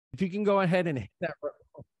If you can go ahead and hit that.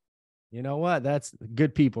 You know what? That's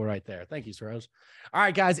good people right there. Thank you, Suraj. All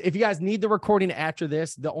right, guys. If you guys need the recording after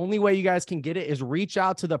this, the only way you guys can get it is reach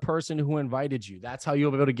out to the person who invited you. That's how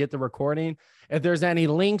you'll be able to get the recording. If there's any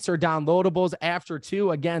links or downloadables after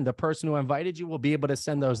too, again, the person who invited you will be able to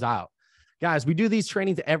send those out. Guys, we do these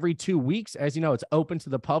trainings every 2 weeks. As you know, it's open to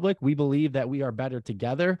the public. We believe that we are better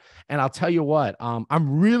together. And I'll tell you what,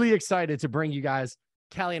 I'm really excited to bring you guys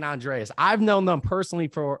Kelly and Andreas. I've known them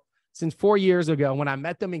personally since 4 years ago when I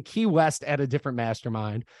met them in Key West at a different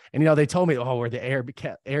mastermind. And, they told me, oh, we're the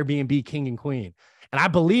Airbnb king and queen. And I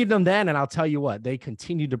believed them then. And I'll tell you what, they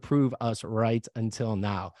continue to prove us right until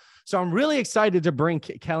now. So I'm really excited to bring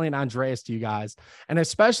Kelly and Andreas to you guys. And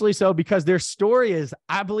especially so because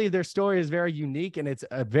I believe their story is very unique and it's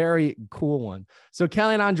a very cool one. So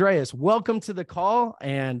Kelly and Andreas, welcome to the call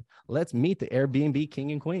and let's meet the Airbnb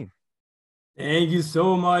king and queen. Thank you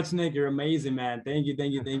so much, Nick. You're amazing, man. Thank you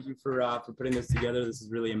for putting this together. This is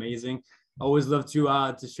really amazing. Always love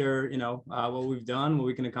to share, what we've done, what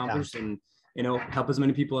we can accomplish, and help as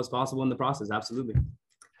many people as possible in the process. Absolutely.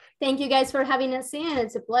 Thank you guys for having us in.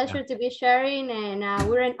 It's a pleasure to be sharing, and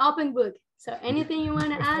we're an open book. So anything you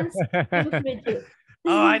want to ask, feel free to.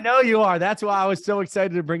 Oh, I know you are. That's why I was so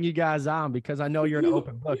excited to bring you guys on because I know you're an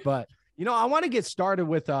open book. But I want to get started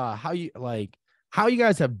with how you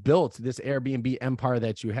guys have built this Airbnb empire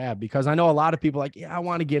that you have, because I know a lot of people I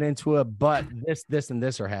want to get into it, but this, and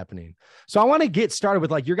this are happening. So I want to get started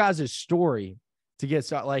with your guys' story to get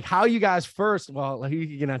started, how you guys first,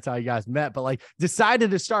 you can tell how you guys met, but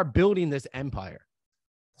decided to start building this empire.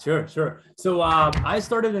 Sure. So I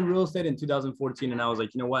started in real estate in 2014, and I was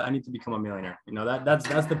like, you know what, I need to become a millionaire.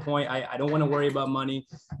 That's the point. I don't want to worry about money.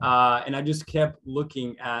 And I just kept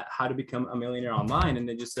looking at how to become a millionaire online, and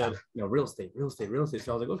they just said, real estate. So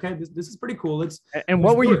I was like, okay, this is pretty cool.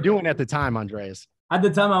 What were you doing at the time, Andreas? At the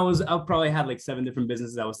time, I probably had 7 different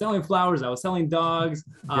businesses. I was selling flowers. I was selling dogs.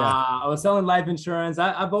 I was selling life insurance.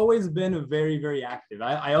 I've always been very, very active.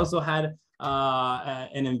 I also had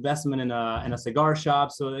an investment in a cigar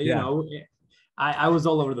shop. So, I was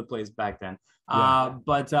all over the place back then.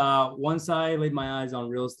 But once I laid my eyes on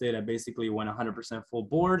real estate, I basically went 100% full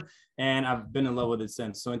board, and I've been in love with it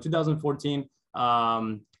since. So in 2014,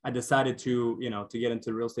 I decided to get into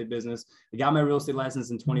the real estate business. I got my real estate license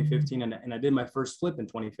in 2015, and I did my first flip in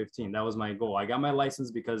 2015. That was my goal. I got my license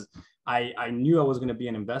because I knew I was going to be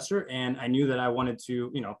an investor, and I knew that I wanted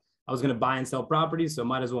to, I was going to buy and sell properties, so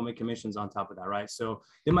might as well make commissions on top of that, right? So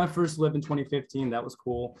did my first flip in 2015. That was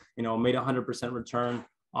cool. Made 100% return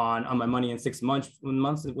on my money in 6 months,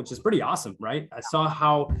 which is pretty awesome, right? I saw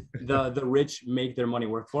how the rich make their money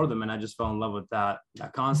work for them, and I just fell in love with that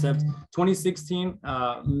concept. 2016,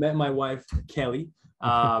 met my wife Kelly,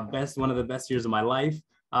 one of the best years of my life,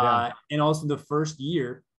 and also the first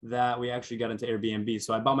year that we actually got into Airbnb.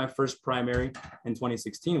 So I bought my first primary in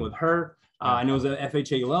 2016 with her, and it was an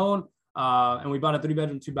FHA loan, and we bought a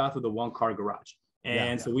 3-bedroom, 2-bath with a 1-car garage.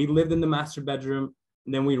 And so we lived in the master bedroom.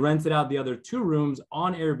 And then we rented out the other 2 rooms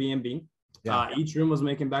on Airbnb. Each room was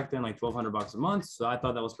making back then $1,200 a month. So I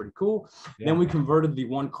thought that was pretty cool. Then we converted the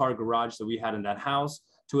 1-car garage that we had in that house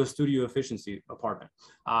to a studio efficiency apartment.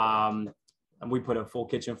 And we put a full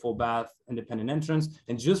kitchen, full bath, independent entrance.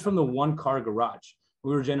 And just from the 1-car garage,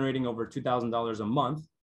 we were generating over $2,000 a month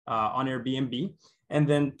on Airbnb. And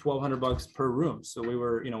then $1,200 per room. So we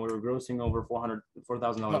were grossing over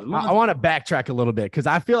 $4,000 a month. I want to backtrack a little bit because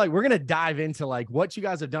I feel like we're going to dive into what you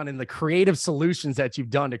guys have done and the creative solutions that you've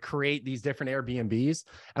done to create these different Airbnbs.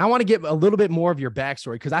 And I want to get a little bit more of your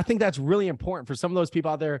backstory because I think that's really important for some of those people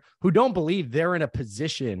out there who don't believe they're in a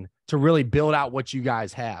position to really build out what you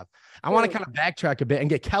guys have. I want to kind of backtrack a bit and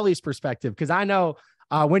get Kelly's perspective because I know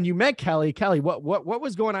when you met Kelly, what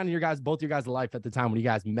was going on in both your guys' life at the time when you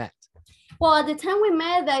guys met? Well, at the time we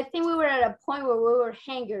met, I think we were at a point where we were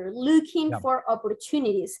looking for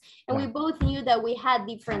opportunities. And we both knew that we had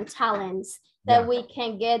different talents that we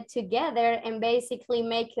can get together and basically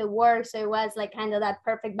make it work. So it was kind of that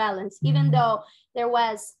perfect balance, even though there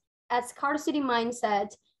was a scarcity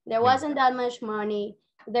mindset, there wasn't that much money,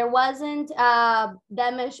 there wasn't that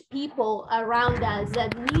much people around us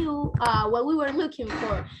that knew what we were looking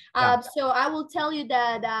for. So I will tell you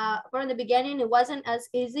that from the beginning, it wasn't as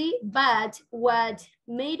easy, but what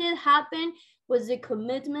made it happen was the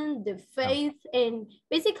commitment, the faith, and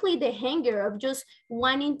basically the hunger of just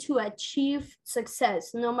wanting to achieve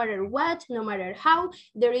success. No matter what, no matter how,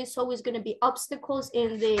 there is always going to be obstacles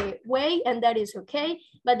in the way, and that is okay.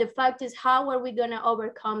 But the fact is, how are we going to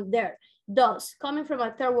overcome there? Thus, coming from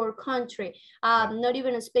a third world country, not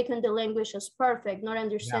even speaking the language as perfect, not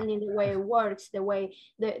understanding the way it works, the way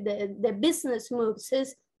the business moves,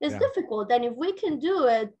 is It's difficult. And if we can do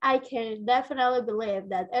it, I can definitely believe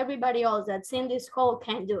that everybody else that's in this call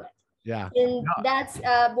can do it. Yeah. And that's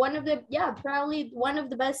one of the, probably one of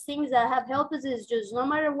the best things that have helped us is just no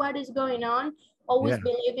matter what is going on, always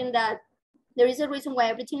believing that there is a reason why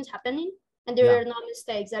everything is happening. And there are no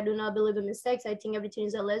mistakes. I do not believe in mistakes. I think everything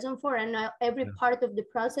is a lesson for, and every part of the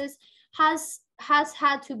process has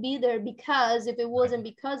had to be there, because if it wasn't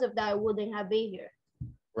because of that, I wouldn't have been here.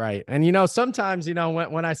 Right. And, sometimes,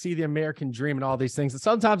 when I see the American dream and all these things,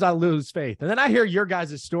 sometimes I lose faith. And then I hear your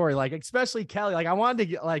guys' story, like, especially Kelly, like I wanted to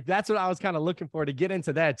get, like, that's what I was kind of looking for, to get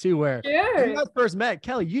into that too, where when you guys first met,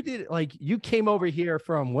 Kelly, you came over here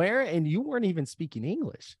from where, and you weren't even speaking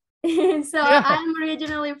English. So I'm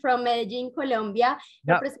originally from Medellin, Colombia,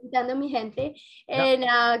 representando mi gente,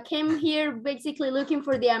 and came here basically looking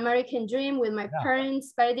for the American dream with my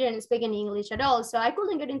parents, but I didn't speak any English at all. So I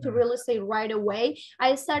couldn't get into real estate right away.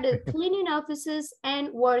 I started cleaning offices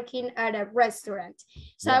and working at a restaurant.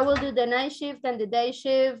 So I will do the night shift and the day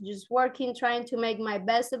shift, just working, trying to make my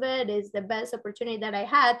best of it. It's the best opportunity that I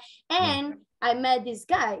had. And I met this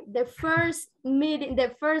guy. The first meeting,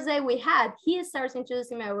 the first day we had, he starts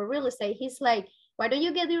introducing me about real estate. He's like, why don't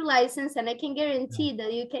you get your license, and I can guarantee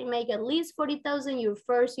that you can make at least 40,000 your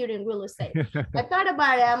first year in real estate. I thought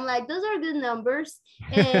about it. I'm like, those are good numbers,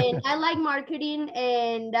 and I like marketing,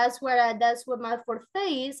 and that's what my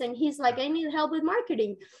forte is. And he's like, I need help with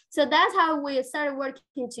marketing. So that's how we started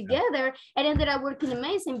working together, and ended up working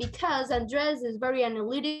amazing, because Andres is very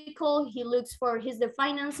analytical. He's the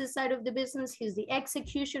finances side of the business. He's the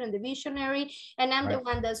execution and the visionary, and I'm the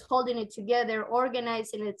one that's holding it together,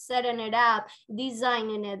 organizing it, setting it up,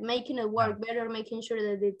 designing it, making it work better, making sure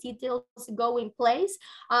that the details go in place.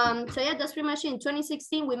 So yeah, that's pretty much in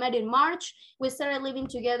 2016. We met in March. We started living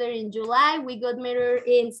together in July. We got married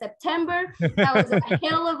in September. That was a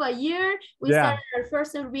hell of a year. We started our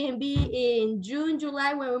first Airbnb in June,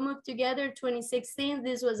 July, when we moved together, 2016.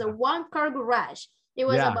 This was a one-car garage. It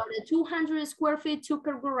was about a 200 square feet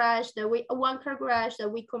one-car garage that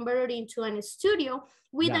we converted into a studio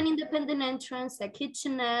with an independent entrance, a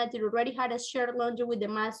kitchenette. It already had a shared laundry with the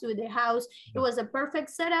master, with the house. It was a perfect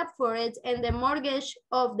setup for it. And the mortgage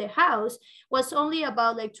of the house was only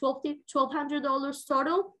about like $1,200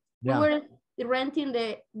 total. We were renting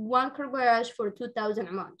the one-car garage for $2,000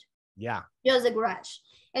 a month. Just a garage.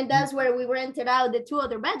 And that's where we rented out the 2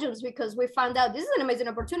 other bedrooms, because we found out this is an amazing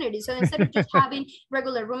opportunity. So instead of just having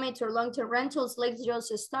regular roommates or long-term rentals, let's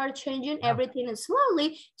just start changing everything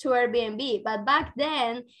slowly to Airbnb. But back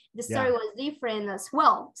then, the story was different as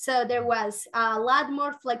well. So there was a lot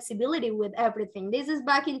more flexibility with everything. This is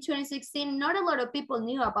back in 2016. Not a lot of people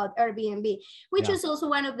knew about Airbnb, which is also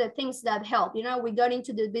one of the things that helped. We got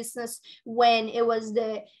into the business when it was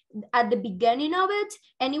at the beginning of it,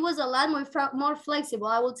 and it was a lot more flexible.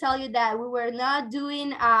 I will tell you that we were not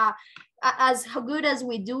doing as good as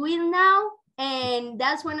we're doing now, and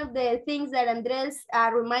that's one of the things that Andres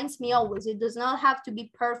reminds me always. It does not have to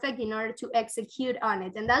be perfect in order to execute on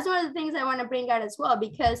it, and that's one of the things I want to bring out as well,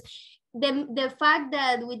 because the fact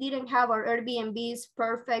that we didn't have our Airbnbs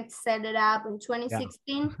perfect set it up in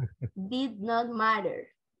 2016 did not matter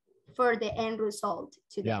for the end result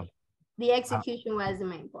today. The execution was the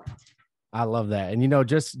main part. I love that. And,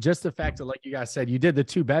 just the fact that, like you guys said, you did the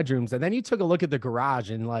 2 bedrooms, and then you took a look at the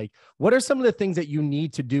garage, and like, what are some of the things that you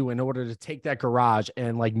need to do in order to take that garage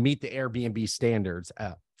and like meet the Airbnb standards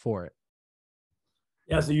for it?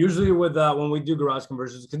 Yeah. So usually with, when we do garage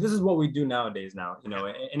conversions, because this is what we do nowadays now,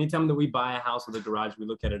 anytime that we buy a house with a garage, we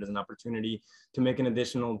look at it as an opportunity to make an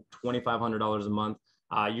additional $2,500 a month.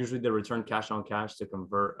 Usually the return cash on cash to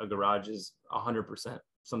convert a garage is 100%.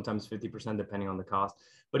 Sometimes 50% depending on the cost.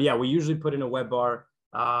 But yeah, we usually put in a wet bar.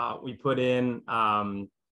 We put in,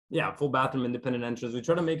 full bathroom, independent entrance. We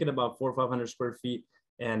try to make it about 400 or 500 square feet.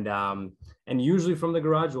 And usually from the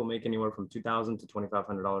garage, we'll make anywhere from $2,000 to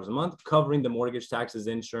 $2,500 a month, covering the mortgage, taxes,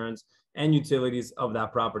 insurance, and utilities of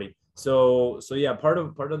that property. So yeah, part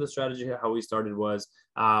of the strategy, how we started was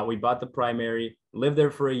we bought the primary, lived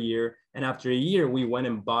there for a year. And after a year, we went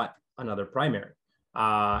and bought another primary.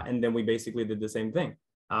 And then we basically did the same thing.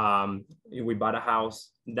 We bought a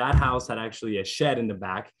house. That house had actually a shed in the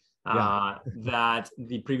back that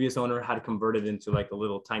the previous owner had converted into like a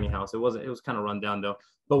little tiny house. It was kind of run down though,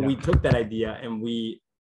 but we took that idea and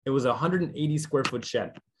it was a 180 square foot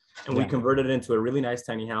shed, and we converted it into a really nice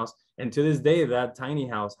tiny house. And to this day, that tiny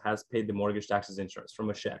house has paid the mortgage, taxes, insurance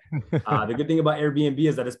from a shed. The good thing about Airbnb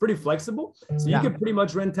is that it's pretty flexible. So you can pretty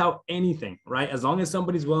much rent out anything, right? As long as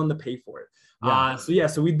somebody's willing to pay for it.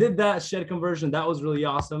 So we did that shed conversion. That was really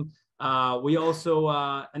awesome. We also,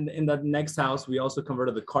 in the next house, we also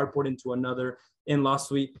converted the carport into another in-law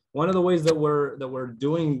suite. One of the ways that we're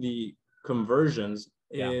doing the conversions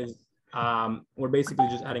is we're basically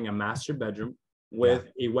just adding a master bedroom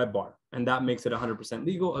with a wet bar, and that makes it 100%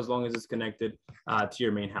 legal as long as it's connected to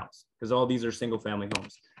your main house, because all these are single family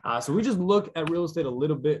homes. So we just look at real estate a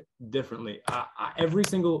little bit differently. Every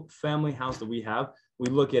single family house that we have, we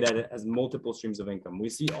look at it as multiple streams of income. We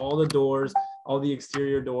see all the doors, all the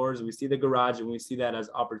exterior doors, we see the garage, and we see that as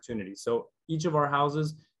opportunities. So each of our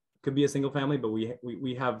houses could be a single family, but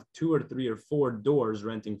we have 2 or 3 or 4 doors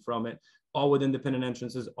renting from it, all with independent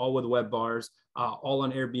entrances, all with wet bars, all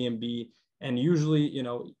on Airbnb. And usually, you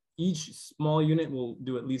know, each small unit will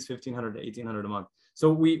do at least $1,500 to $1,800 a month.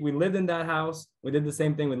 So we lived in that house. We did the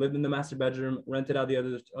same thing. We lived in the master bedroom, rented out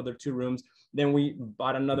the other 2 rooms. Then we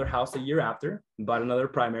bought another house a year after, bought another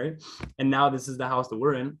primary. And now this is the house that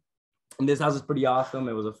we're in. And this house is pretty awesome.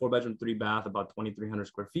 It was a 4-bedroom, 3-bath, about 2,300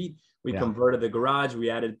 square feet. We converted the garage. We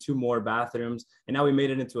added 2 more bathrooms. And now we made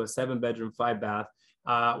it into a 7-bedroom, 5-bath.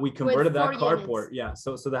 We converted that carport. Units.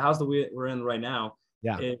 So the house that we're in right now,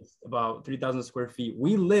 it's about 3,000 square feet.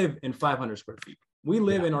 We live in 500 square feet. We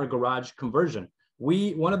live in our garage conversion.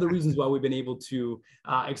 One of the reasons why we've been able to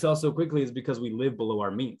excel so quickly is because we live below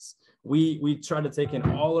our means. We try to take in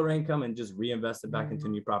all our income and just reinvest it back into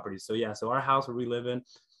new properties. So our house where we live in,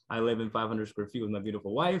 I live in 500 square feet with my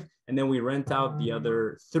beautiful wife. And then we rent out the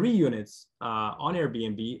other 3 units on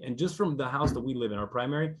Airbnb. And just from the house that we live in, our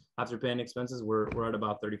primary, after paying expenses, we're at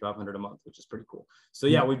about $3,500 a month, which is pretty cool.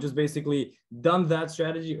 So we've just basically done that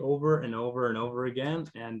strategy over and over and over again.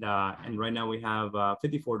 And right now we have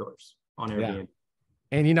 54 doors on Airbnb. Yeah.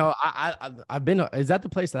 And, you know, I've been, is that the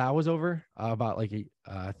place that I was over about like,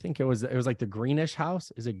 I think it was like the greenish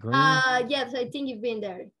house. Is it green? Yes, I think you've been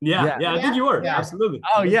there. Yeah, I think you were. Yeah. Absolutely.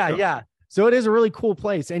 Oh yeah. So it is a really cool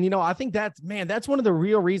place. And, you know, I think that's one of the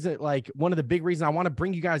real reasons, like one of the big reasons I want to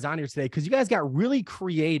bring you guys on here today, because you guys got really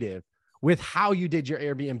creative with how you did your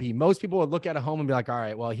Airbnb. Most people would look at a home and be like, all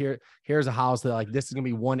right, well, here's a house that like, this is going to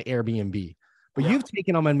be one Airbnb, but you've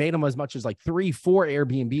taken them and made them as much as like 3, 4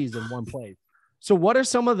 Airbnbs in one place. So what are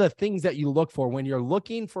some of the things that you look for when you're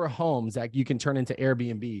looking for homes that you can turn into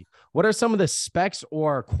Airbnb? What are some of the specs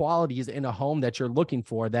or qualities in a home that you're looking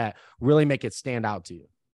for that really make it stand out to you?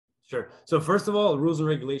 Sure. So first of all, rules and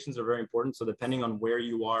regulations are very important. So depending on where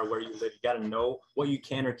you are, where you live, you got to know what you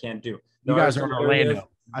can or can't do. You guys are in Orlando.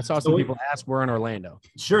 I saw some people ask, we're in Orlando.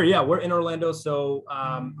 Sure. Yeah, we're in Orlando. So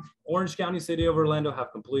Orange County, city of Orlando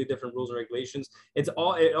have completely different rules and regulations. It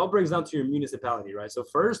all breaks down to your municipality, right? So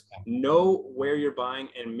first, know where you're buying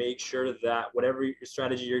and make sure that whatever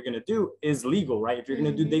strategy you're going to do is legal, right? If you're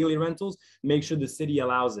going to do daily rentals, make sure the city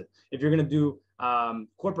allows it. If you're going to do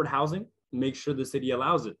corporate housing, make sure the city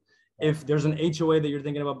allows it. If there's an HOA that you're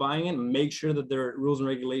thinking about buying in, make sure that their rules and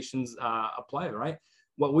regulations apply, right?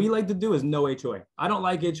 What we like to do is no HOA. I don't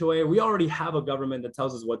like HOA. We already have a government that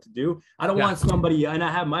tells us what to do. I don't want somebody, and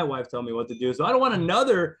I have my wife tell me what to do. So I don't want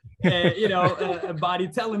another, body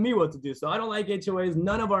telling me what to do. So I don't like HOAs.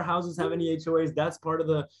 None of our houses have any HOAs. That's part of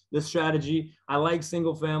the strategy. I like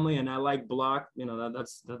single family and I like block. You know,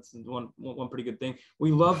 that's one pretty good thing.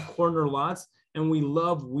 We love corner lots. And we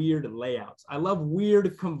love weird layouts. I love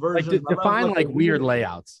weird conversions. Like define like weird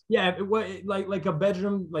layouts. Yeah, like a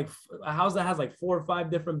bedroom, like a house that has like 4 or 5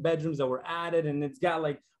 different bedrooms that were added, and it's got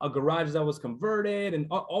like a garage that was converted, and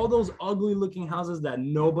all those ugly looking houses that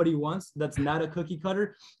nobody wants. That's not a cookie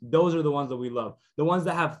cutter. Those are the ones that we love. The ones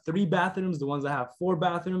that have 3 bathrooms, the ones that have 4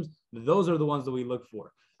 bathrooms. Those are the ones that we look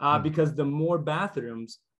for. Because the more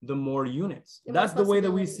bathrooms, the more units. That's the way that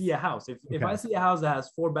we see a house. If I see a house that has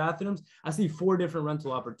 4 bathrooms, I see 4 different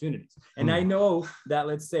rental opportunities. And I know that,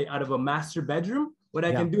 let's say, out of a master bedroom, what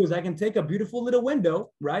I can do is I can take a beautiful little window,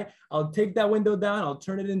 right? I'll take that window down, I'll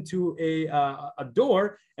turn it into a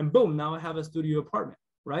door, and boom, now I have a studio apartment,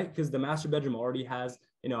 right? Because the master bedroom already has,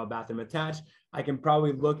 a bathroom attached. I can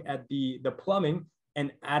probably look at the plumbing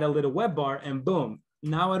and add a little wet bar, and boom,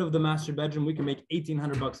 now out of the master bedroom, we can make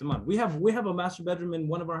 $1,800 a month. We have a master bedroom in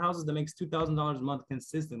one of our houses that makes $2,000 a month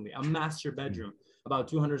consistently. A master bedroom, about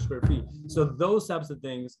 200 square feet. So those types of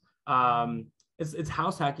things, it's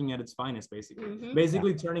house hacking at its finest, basically.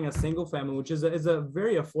 Basically turning a single family, which is a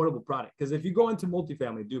very affordable product. Because if you go into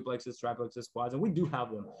multifamily, duplexes, triplexes, quads, and we do have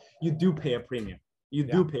them, you do pay a premium.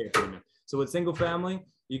 So with single family,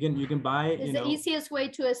 you can buy. It's the easiest way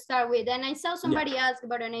to start with. And I saw somebody ask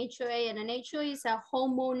about an HOA, and an HOA is a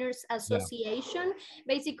homeowners association.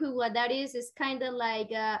 Basically, what that is kind of like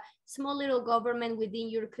a small little government within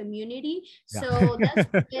your community. So that's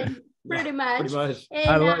pretty much.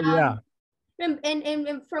 And,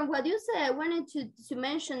 And from what you said, I wanted to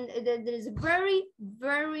mention that there is very,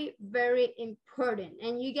 very, very important,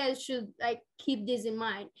 and you guys should like keep this in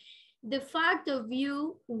mind. The fact of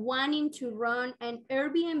you wanting to run an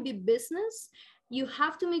Airbnb business, you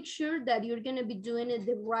have to make sure that you're going to be doing it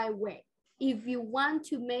the right way. If you want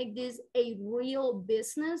to make this a real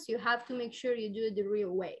business, you have to make sure you do it the real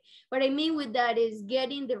way. What I mean with that is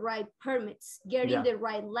getting the right permits, getting the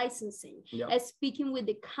right licensing, speaking with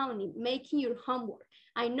the county, making your homework.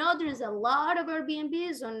 I know there's a lot of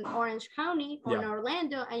Airbnbs on Orange County, on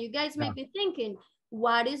Orlando, and you guys may be thinking,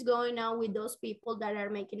 what is going on with those people that are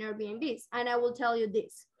making Airbnbs? And I will tell you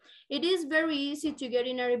this. It is very easy to get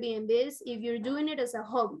in Airbnbs if you're doing it as a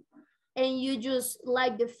hobby and you just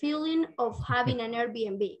like the feeling of having an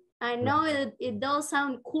Airbnb. I know it does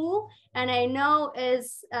sound cool, and I know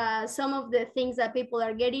it's some of the things that people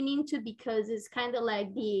are getting into because it's kind of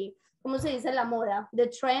like the, ¿cómo se dice la moda? The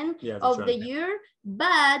trend of the year,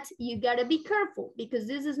 but you gotta be careful because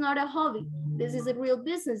this is not a hobby. This is a real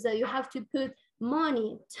business that you have to put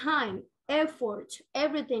money, time, effort,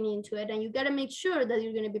 everything into it, and you got to make sure that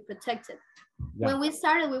you're going to be protected. When we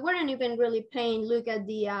started, we weren't even really paying look at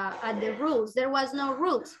the rules. There was no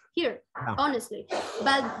rules here, honestly.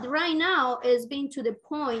 But right now, it's been to the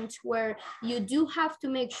point where you do have to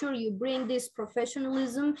make sure you bring this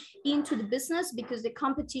professionalism into the business because the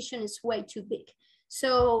competition is way too big.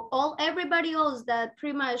 So everybody else that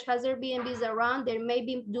pretty much has Airbnbs around, they may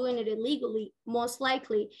be doing it illegally, most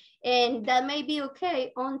likely. And that may be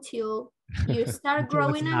okay until you start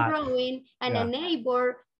growing and growing, and a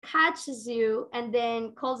neighbor catches you and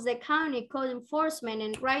then calls the county code enforcement.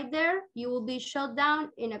 And right there, you will be shut down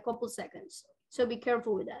in a couple seconds. So be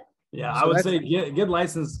careful with that. Yeah, so I would say get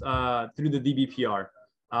licensed through the DBPR.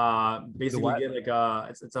 Basically get like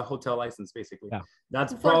it's a hotel license basically.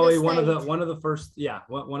 That's probably one of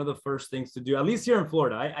the first things to do, at least here in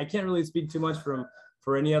Florida. I can't really speak too much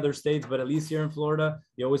for any other states, but at least here in Florida,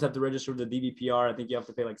 you always have to register with the DBPR. I think you have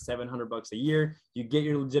to pay like $700 a year. You get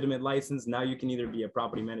your legitimate license. Now you can either be a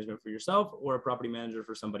property management for yourself or a property manager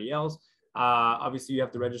for somebody else. Obviously you have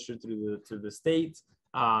to register through the state.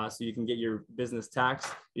 So you can get your business tax.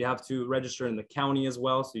 You have to register in the county as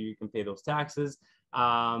well, so you can pay those taxes.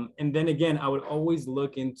 And then again, I would always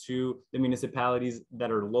look into the municipalities that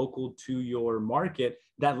are local to your market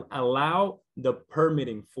that allow the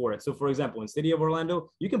permitting for it. So for example, in the city of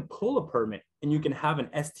Orlando, you can pull a permit and you can have an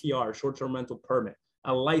STR, short-term rental permit,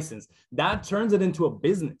 a license. That turns it into a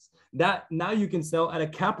business that now you can sell at a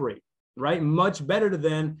cap rate, right? Much better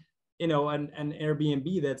than, you know, an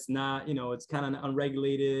Airbnb that's not, you know, it's kind of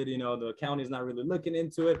unregulated, you know, the county is not really looking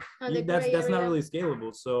into it. That's not really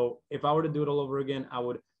scalable. So if I were to do it all over again, I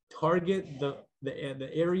would target the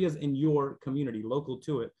areas in your community local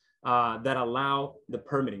to it that allow the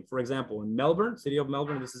permitting. For example, in Melbourne, city of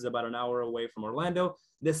Melbourne, this is about an hour away from Orlando.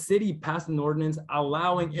 The city passed an ordinance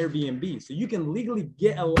allowing Airbnb. So you can legally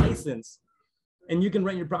get a license and you can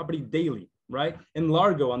rent your property daily. Right? In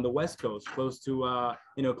Largo on the West Coast, close to,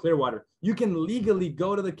 you know, Clearwater, you can legally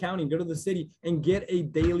go to the county, go to the city and get a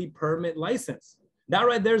daily permit license. That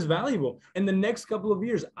right there is valuable. In the next couple of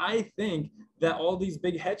years, I think that all these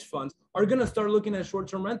big hedge funds are going to start looking at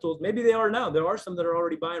short-term rentals. Maybe they are now. There are some that are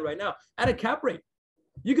already buying right now at a cap rate.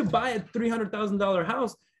 You could buy a $300,000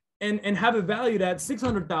 house and have it valued at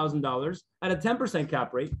 $600,000 at a 10%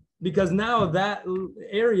 cap rate, because now that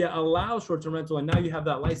area allows short-term rental and now you have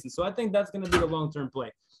that license. So I think that's going to be the long-term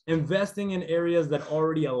play. Investing in areas that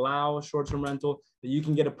already allow short-term rental, that you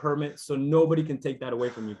can get a permit so nobody can take that away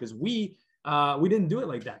from you. Because we didn't do it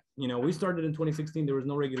like that. You know, we started in 2016, there was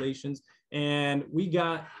no regulations, and we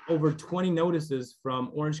got over 20 notices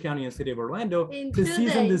from Orange County and City of Orlando to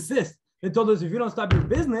cease and desist. They told us, if you don't stop your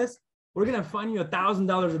business, we're going to fine you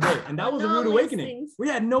 $1,000 a day. And that was a rude awakening. We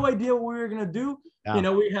had no idea what we were going to do. Yeah. You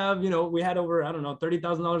know, we had over, I don't know,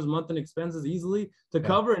 $30,000 a month in expenses easily to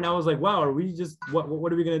cover. And I was like, wow, are we just, what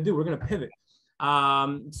are we going to do? We're going to pivot.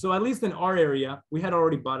 So at least in our area, we had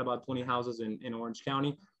already bought about 20 houses in Orange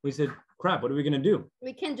County. We said, crap, what are we going to do?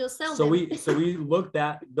 We can just sell them. So we looked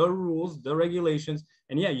at the rules, the regulations,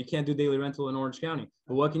 and yeah, you can't do daily rental in Orange County.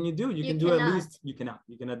 But what can you do? You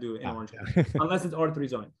cannot do it in Orange County unless it's R3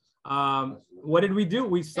 zoning. What did we do?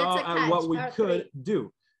 We saw what we could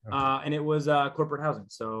do. And it was corporate housing.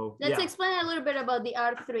 So let's explain a little bit about the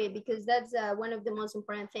R3, because that's one of the most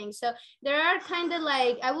important things. So there are kind of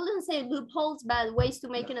like, I wouldn't say loopholes, but ways to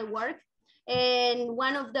making it work. And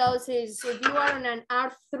one of those is if you are in an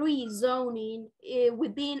R3 zoning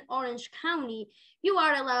within Orange County, you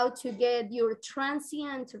are allowed to get your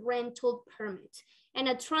transient rental permit. And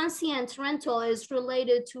a transient rental is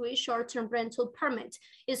related to a short-term rental permit.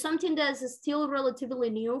 It's something that is still relatively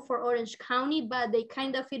new for Orange County, but they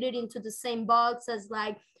kind of fit it into the same box as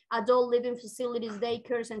like adult living facilities,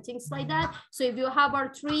 daycares, and things like that. So if you have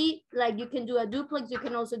R3, like you can do a duplex, you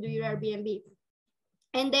can also do your Airbnb.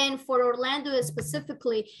 And then for Orlando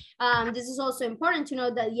specifically, this is also important to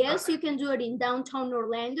know that yes, you can do it in downtown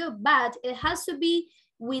Orlando, but it has to be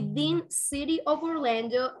within city of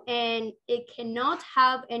Orlando, and it cannot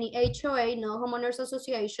have any HOA, no homeowners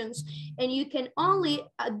associations, and you can only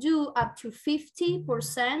do up to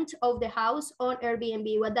 50% of the house on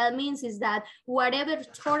Airbnb. What that means is that whatever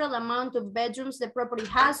total amount of bedrooms the property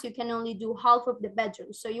has, you can only do half of the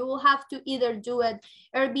bedrooms. So you will have to either do it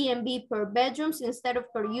Airbnb per bedrooms instead of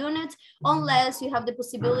per unit, unless you have the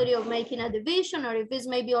possibility of making a division, or if it's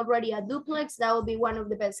maybe already a duplex, that will be one of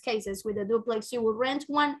the best cases. With a duplex, you will rent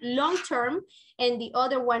one long-term and the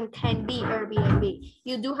other one can be Airbnb.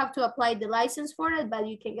 You do have to apply the license for it, but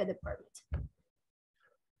you can get the permit.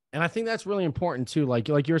 And I think that's really important too. Like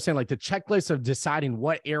you were saying, like the checklist of deciding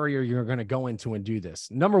what area you're going to go into and do this.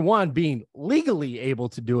 Number one, being legally able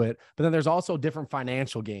to do it, but then there's also different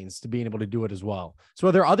financial gains to being able to do it as well. So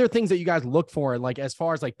are there other things that you guys look for, like as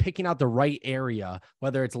far as like picking out the right area,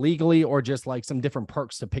 whether it's legally or just like some different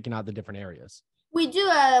perks to picking out the different areas? We do.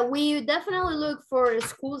 We definitely look for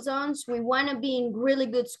school zones. We want to be in really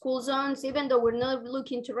good school zones, even though we're not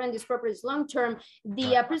looking to rent these properties long term.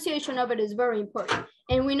 The appreciation of it is very important,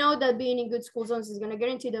 and we know that being in good school zones is going to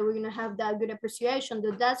guarantee that we're going to have that good appreciation.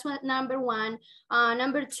 That's what number one.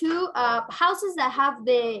 Number two, houses that have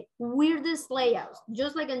the weirdest layouts,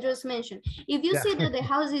 just like Andres mentioned. If you see that the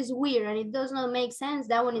house is weird and it does not make sense,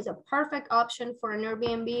 that one is a perfect option for an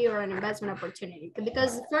Airbnb or an investment opportunity.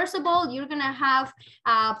 Because first of all, you're going to have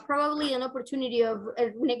probably an opportunity of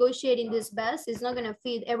negotiating this best. It's not going to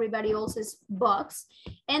fit everybody else's box,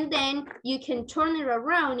 and then you can turn it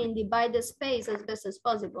around and divide the space as best as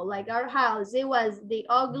possible. Like our house, it was the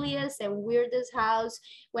ugliest and weirdest house.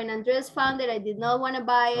 When Andres found it, I did not want to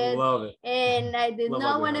buy it. I love it. And I did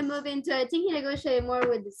not want to move into it. I think he negotiated more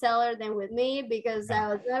with the seller than with me because I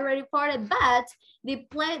was already parted. But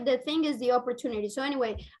the thing is the opportunity. So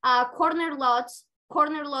anyway, corner lots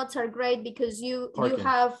are great because you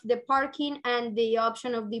have the parking and the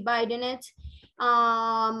option of dividing it.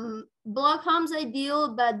 Block homes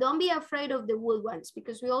ideal, but don't be afraid of the wood ones,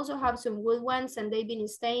 because we also have some wood ones and they've been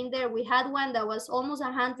staying there. We had one that was almost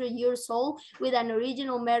 100 years old with an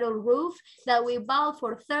original metal roof that we bought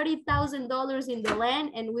for $30,000 in the land,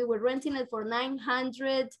 and we were renting it for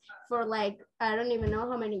 $900 for like, I don't even know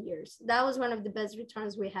how many years. That was one of the best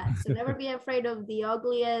returns we had. So never be afraid of the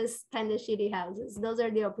ugliest kind of shitty houses. Those are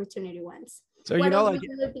the opportunity ones. So what, you know, like,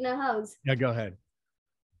 look in a house? Yeah, go ahead.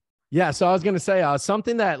 Yeah, so I was gonna say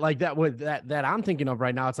something that like that I'm thinking of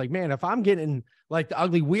right now. It's like, man, if I'm getting like the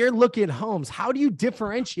ugly, weird looking homes, how do you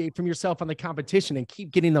differentiate from yourself on the competition and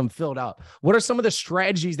keep getting them filled out? What are some of the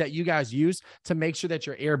strategies that you guys use to make sure that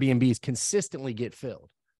your Airbnbs consistently get filled?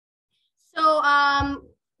 So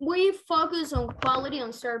we focus on quality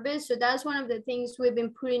on service. So that's one of the things we've been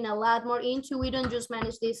putting a lot more into. We don't just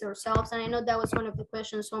manage this ourselves. And I know that was one of the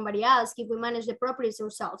questions somebody asked, if we manage the properties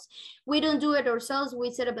ourselves. We don't do it ourselves. We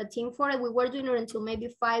set up a team for it. We were doing it until maybe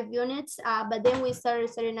 5 units, but then we started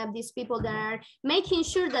setting up these people that are making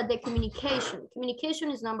sure that the communication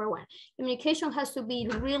is number one. Communication has to be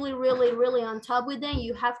really, really, really on top with them.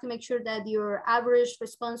 You have to make sure that your average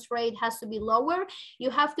response rate has to be lower. You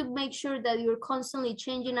have to make sure that you're constantly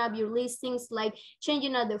changing up your listings, like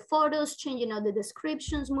changing out the photos, changing out the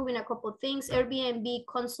descriptions, moving a couple of things. Airbnb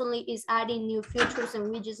constantly is adding new features and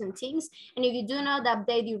widgets and things. And if you do not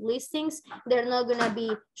update your listings, they're not going to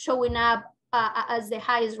be showing up as the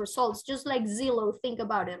highest results. Just like Zillow, think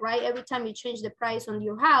about it, right? Every time you change the price on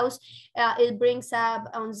your house, it brings up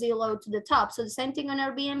on Zillow to the top. So the same thing on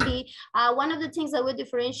Airbnb. One of the things that we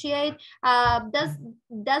differentiate,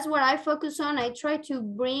 that's what I focus on. I try to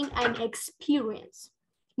bring an experience.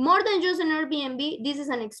 More than just an Airbnb, this is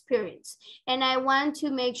an experience. And I want to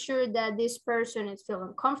make sure that this person is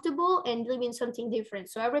feeling comfortable and living something different.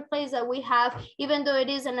 So every place that we have, even though it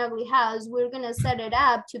is an ugly house, we're going to set it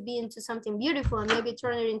up to be into something beautiful and maybe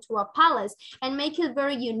turn it into a palace and make it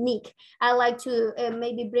very unique. I like to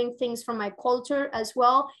maybe bring things from my culture as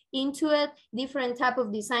well into it, different type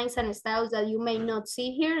of designs and styles that you may not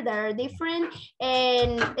see here that are different.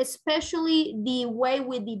 And especially the way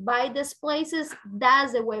we divide these places,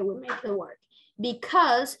 that's the way we make it work.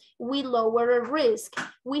 because we lower our risk.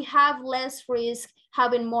 We have less risk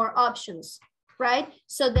having more options, right?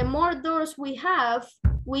 So the more doors we have,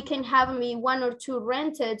 we can have maybe 1 or 2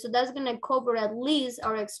 rented. So that's going to cover at least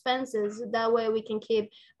our expenses. That way we can keep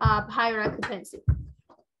higher occupancy.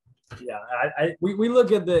 Yeah, we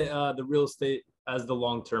look at the real estate as the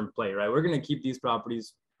long-term play, right? We're going to keep these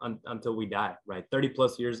properties until we die, right? 30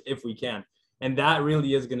 plus years if we can. And that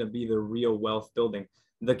really is going to be the real wealth building.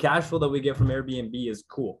 The cash flow that we get from Airbnb is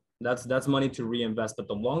cool. That's money to reinvest, but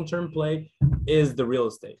the long-term play is the real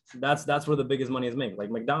estate. That's where the biggest money is made.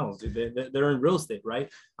 Like McDonald's, they're in real estate, right?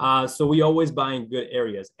 So we always buy in good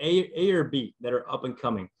areas, A or B, that are up and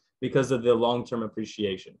coming because of the long-term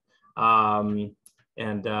appreciation. And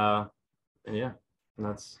yeah,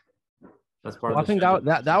 that's part of I think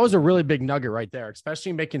that was a really big nugget right there,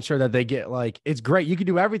 especially making sure that they get, like, it's great. You can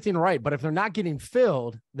do everything right, but if they're not getting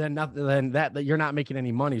filled, then that you're not making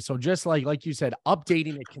any money. So just like you said,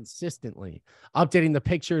 updating it consistently, updating the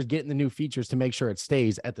pictures, getting the new features to make sure it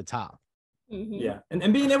stays at the top. Mm-hmm. Yeah.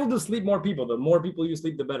 And being able to sleep more people, the more people you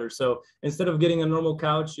sleep, the better. So instead of getting a normal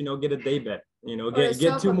couch, get a day bed,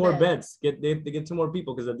 get 2 more beds, get 2 more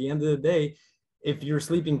people. Cause at the end of the day, if you're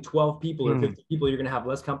sleeping 12 people or 50 people, you're going to have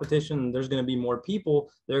less competition. And there's going to be more people.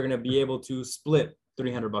 They're going to be able to split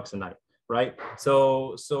 $300 a night. Right.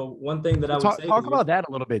 So one thing that I would say, talk about that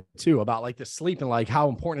a little bit too, about like the sleep and like how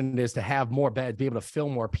important it is to have more beds, be able to fill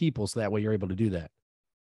more people. So that way you're able to do that.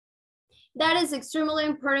 That is extremely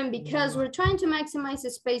important because we're trying to maximize the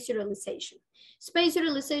space utilization. Space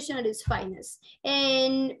utilization at its finest.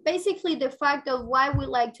 And basically the fact of why we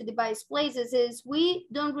like to devise places is we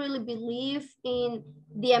don't really believe in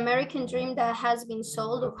the American dream that has been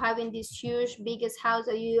sold of having this huge, biggest house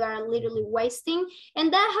that you are literally wasting.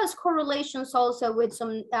 And that has correlations also with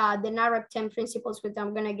some, the NAREP 10 principles, which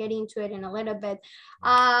I'm gonna get into it in a little bit.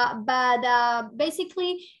 But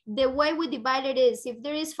basically the way we divide it is, if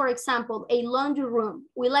there is, for example, a laundry room,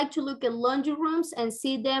 we like to look at laundry rooms and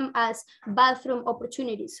see them as bathroom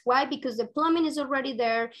opportunities. Why? Because the plumbing is already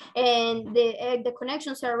there and the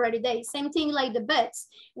connections are already there. Same thing like the beds.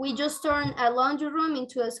 We just turn a laundry room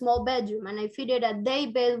into a small bedroom and I fitted a day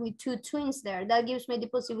bed with 2 twins there. That gives me the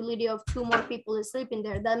possibility of 2 more people sleeping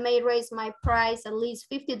there. That may raise my price at least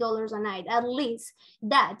 $50 a night, at least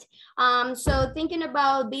that. So thinking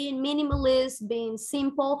about being minimalist, being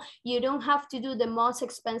simple, you don't have to do the most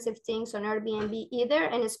expensive things on Airbnb either.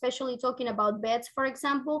 And especially talking about beds, for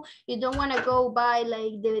example, you don't want to go buy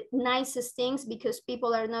like the nicest things because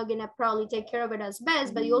people are not gonna probably take care of it as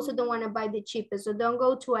best, but you also don't want to buy the cheapest. So don't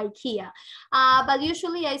go to IKEA. But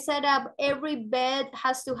usually I set up every bed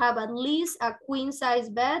has to have at least a queen size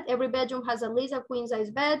bed. Every bedroom has at least a queen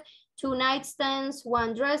size bed, 2 nightstands,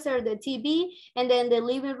 1 dresser, the TV, and then the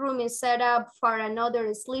living room is set up for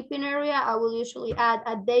another sleeping area. I will usually add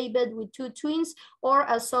a day bed with 2 twins or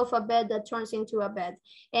a sofa bed that turns into a bed.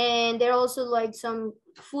 And there are also like some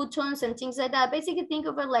futons and things like that. Basically think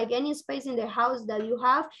of it like any space in the house that you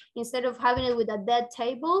have, instead of having it with a dead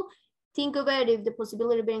table, think of it if the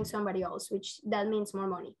possibility of being somebody else, which that means more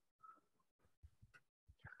money.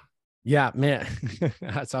 Yeah, man.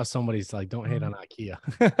 I saw somebody's like, don't hate on IKEA.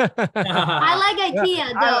 I like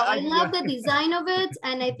IKEA though. I love the design of it.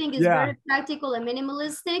 And I think it's very practical and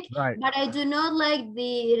minimalistic, but I do not like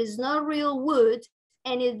it is not real wood.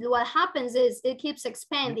 And what happens is it keeps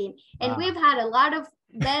expanding. And we've had a lot of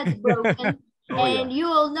beds broken. And you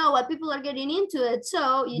all know what people are getting into it.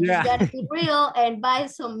 So you just got to be real and buy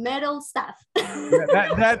some metal stuff.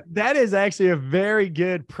 that is actually a very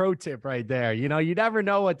good pro tip right there. You never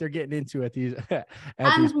know what they're getting into at these.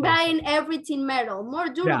 I'm buying everything metal, more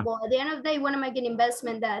durable. At the end of the day, one of my good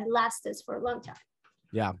investment that lasts for a long time.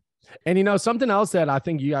 Yeah. And something else that I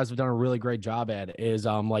think you guys have done a really great job at is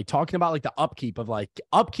like talking about like the upkeep of like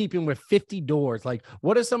upkeeping with 50 doors. Like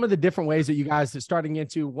what are some of the different ways that you guys are starting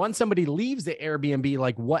into once somebody leaves the Airbnb,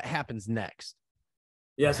 like what happens next?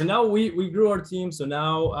 Yeah, so now we grew our team. So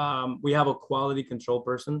now we have a quality control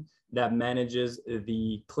person that manages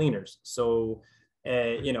the cleaners. So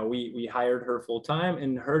we hired her full time,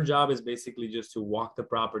 and her job is basically just to walk the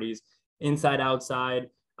properties inside, outside,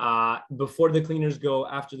 before the cleaners go,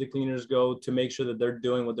 after the cleaners go, to make sure that they're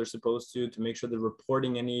doing what they're supposed to make sure they're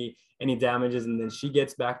reporting any damages. And then she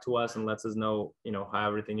gets back to us and lets us know, how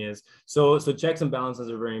everything is. So checks and balances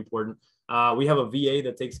are very important. We have a VA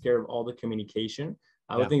that takes care of all the communication.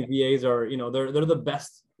 I would think VAs are, they're the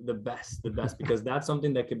best, because that's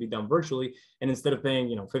something that could be done virtually. And instead of paying,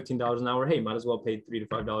 $15 an hour, hey, might as well pay $3 to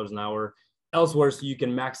 $5 an hour elsewhere, so you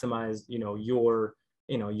can maximize, your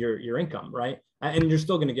income, right? And you're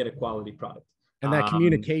still going to get a quality product. And that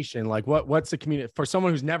communication, like what's the community for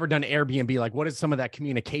someone who's never done Airbnb? Like, what is some of that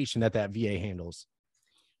communication that VA handles?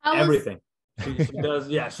 Everything. She does,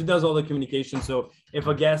 yeah, she does all the communication. So if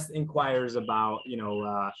a guest inquires about,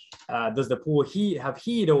 does the pool have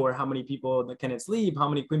heat, or how many people can it sleep, how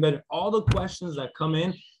many queen bed, all the questions that come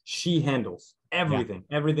in, she handles everything.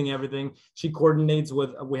 She coordinates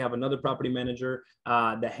with, we have another property manager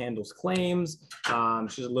that handles claims.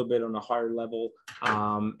 She's a little bit on a higher level.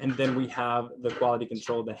 And then we have the quality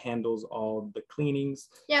control that handles all the cleanings.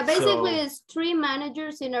 Yeah, basically it's 3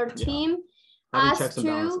 managers in our team. Us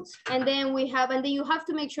 2, and then you have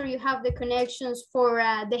to make sure you have the connections for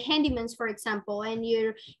the handymen, for example, and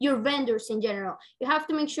your vendors in general. You have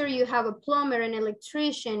to make sure you have a plumber, an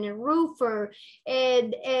electrician, a roofer,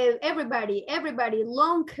 and everybody,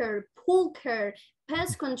 lawn care, pool care,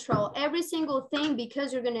 pest control, every single thing,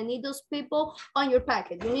 because you're gonna need those people on your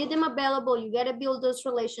package. You need them available. You gotta build those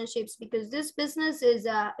relationships, because this business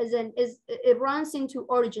it runs into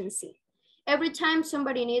urgency. Every time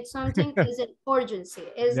somebody needs something is an urgency.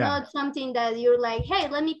 It's not something that you're like, hey,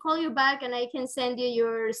 let me call you back and I can send you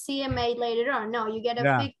your CMA later on. No, you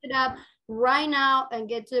gotta fix it up right now and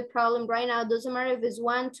get to the problem right now. It doesn't matter if it's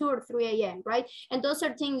 1, 2, or 3 a.m., right? And those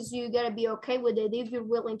are things you gotta be okay with it if you're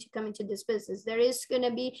willing to come into this business. There is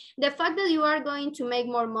gonna be, the fact that you are going to make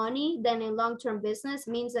more money than in long-term business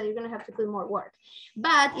means that you're gonna have to put more work.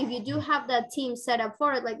 But if you do have that team set up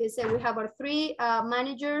for it, like I said, we have our 3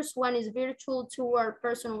 managers. 1 is virtual, 2 are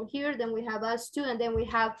personal here. Then we have us 2, and then we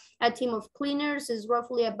have a team of cleaners. Is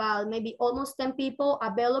roughly about maybe almost 10 people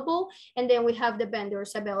available, and then we have the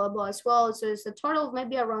vendors available as well. So it's a total of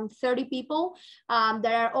maybe around 30 people that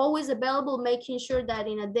are always available, making sure that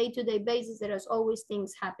in a day-to-day basis there's always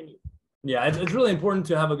things happening. Yeah, it's really important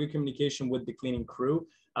to have a good communication with the cleaning crew.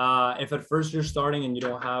 If at first you're starting and you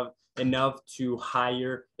don't have enough to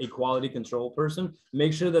hire a quality control person,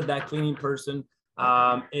 make sure that cleaning person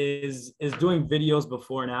is doing videos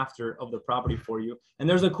before and after of the property for you. And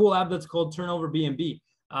there's a cool app that's called Turnover B&B,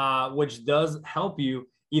 which does help you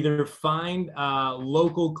either find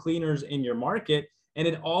local cleaners in your market, and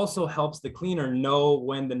it also helps the cleaner know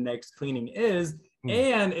when the next cleaning is,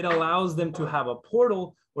 and it allows them to have a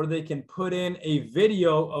portal where they can put in a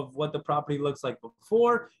video of what the property looks like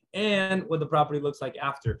before and what the property looks like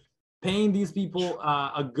after. Paying these people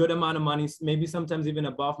a good amount of money, maybe sometimes even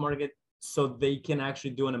above market, so they can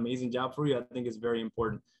actually do an amazing job for you, I think is very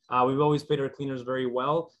important. We've always paid our cleaners very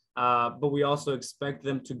well, but we also expect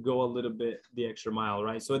them to go a little bit the extra mile,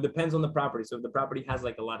 right? So it depends on the property. So if the property has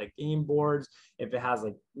like a lot of game boards, if it has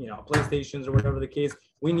like, PlayStations or whatever the case,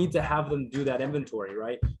 we need to have them do that inventory,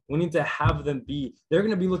 right? We need to have them they're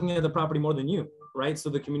going to be looking at the property more than you, right? So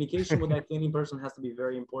the communication with that cleaning person has to be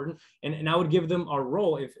very important. And I would give them a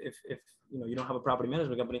role if you don't have a property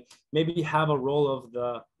management company, maybe have a role of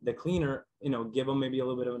the cleaner, give them maybe a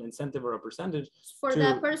little bit of an incentive or a percentage for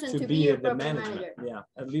that person to be your property manager. Yeah,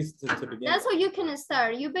 at least to begin. That's how you can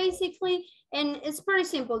start. You basically, and it's pretty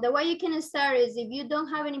simple. The way you can start is, if you don't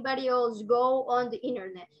have anybody else, go on the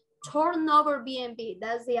internet. Turnover B&B,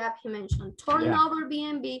 that's the app he mentioned. Turnover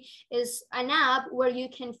B&B is an app where you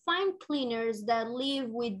can find cleaners that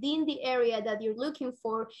live within the area that you're looking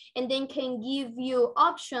for, and then can give you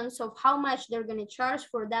options of how much they're going to charge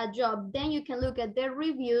for that job. Then you can look at their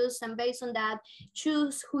reviews, and based on that,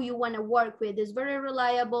 choose who you want to work with. It's very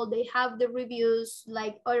reliable. They have the reviews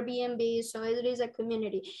like Airbnb, so it is a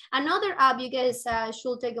community. Another app you guys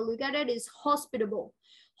should take a look at it is Hospitable.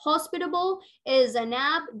 Hospitable is an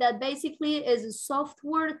app that basically is a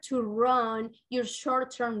software to run your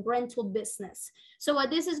short-term rental business. So what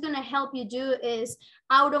this is going to help you do is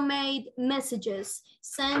automate messages,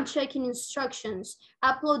 send check-in instructions,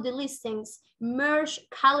 upload the listings, merge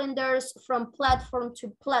calendars from platform to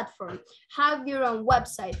platform, have your own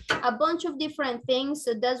website, a bunch of different things.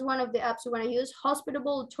 So that's one of the apps you want to use.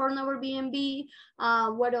 Hospitable, Turnover B&B,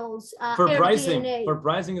 what else? For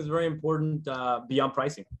pricing is very important. Beyond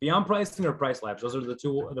pricing or Price Labs. Those are the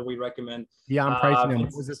 2 that we recommend. Beyond pricing.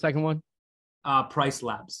 What was the second one? Price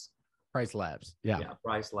Labs. Price Labs. Yeah,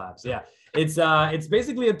 Price Labs. Yeah, it's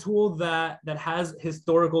basically a tool that has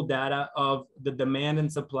historical data of the demand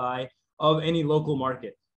and supply of any local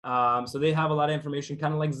market. So they have a lot of information,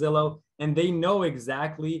 kind of like Zillow, and they know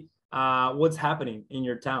exactly what's happening in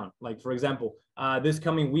your town. Like, for example, this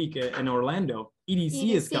coming week in Orlando,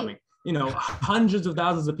 EDC is coming. Hundreds of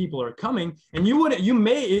thousands of people are coming, and you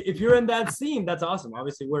may, if you're in that scene, that's awesome.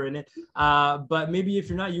 Obviously, we're in it. But maybe if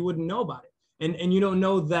you're not, you wouldn't know about it. And you don't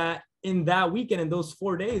know that in that weekend, in those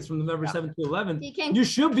 4 days from November 7th to 11th, you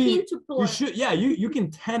can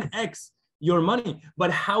 10x your money. But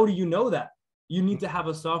how do you know that? you need to have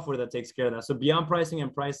a software that takes care of that. So beyond pricing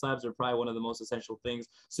and price labs are probably one of the most essential things.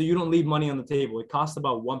 So you don't leave money on the table. It costs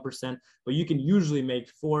about 1%, but you can usually make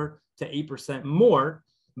 4 to 8% more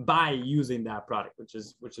by using that product, which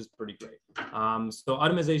is pretty great. So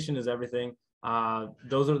automation is everything.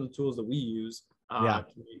 Those are the tools that we use to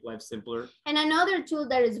make life simpler. And another tool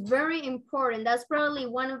that is very important, that's probably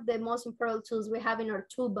one of the most important tools we have in our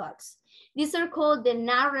toolbox. These are called the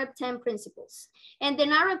NAREP 10 principles. And the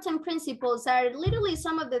NAREP 10 principles are literally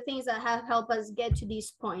some of the things that have helped us get to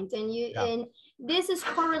this point. And this is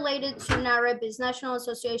correlated to NAREP, is National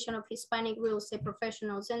Association of Hispanic Real Estate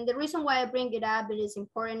Professionals. And the reason why I bring it up, it is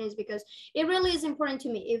important, is because it really is important to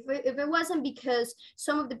me. If it wasn't because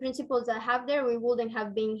some of the principles I have there, we wouldn't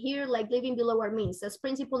have been here, like living below our means. That's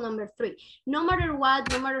principle number 3. No matter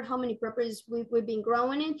what, no matter how many properties we've been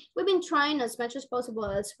growing in, we've been trying as much as possible,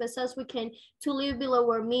 as best as we can, to live below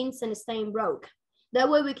our means and staying broke. That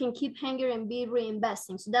way we can keep hanging and be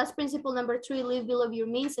reinvesting. So that's principle number 3, live below your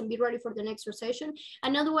means and be ready for the next recession.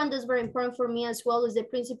 Another one that's very important for me as well is the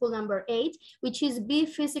principle number 8, which is be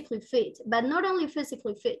physically fit, but not only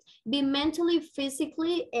physically fit, be mentally,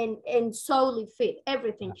 physically, and soully fit,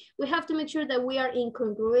 everything. We have to make sure that we are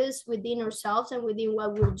incongruous within ourselves and within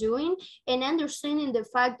what we're doing, and understanding the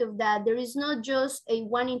fact of that there is not just a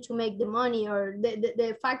wanting to make the money, or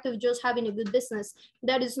the fact of just having a good business.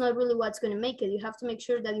 That is not really what's going to make it. You have to make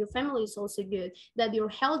sure that your family is also good, that your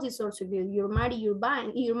health is also good, your mind, your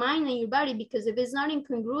mind and your body, because if it's not in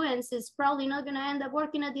congruence, it's probably not going to end up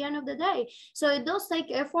working at the end of the day. So it does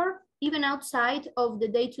take effort, even outside of the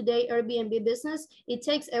day-to-day Airbnb business. It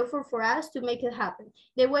takes effort for us to make it happen.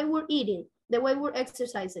 The way we're eating, the way we're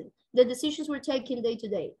exercising, the decisions we're taking day to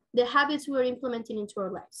day, the habits we're implementing into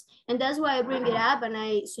our lives. And that's why I bring it up, and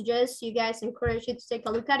I suggest you guys, encourage you to take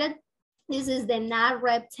a look at it. This is the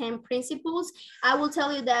NAREP 10 principles. I will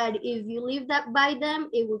tell you that if you live that by them,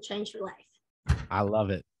 it will change your life. I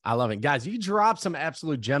love it. I love it. Guys, you dropped some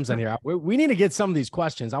absolute gems on here. We need to get some of these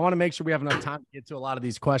questions. I want to make sure we have enough time to get to a lot of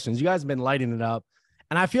these questions. You guys have been lighting it up.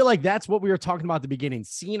 And I feel like that's what we were talking about at the beginning,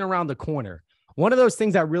 seeing around the corner. One of those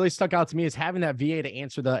things that really stuck out to me is having that VA to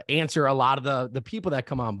answer a lot of the people that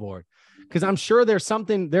come on board. Because I'm sure there's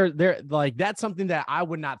something there, like that's something that I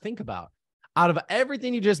would not think about. Out of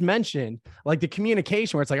everything you just mentioned, like the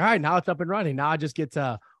communication where it's like, all right, now it's up and running. Now I just get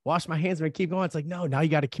to wash my hands and keep going. It's like, no, now you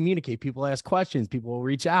got to communicate. People ask questions. People will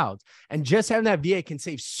reach out. And just having that VA can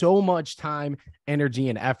save so much time, energy,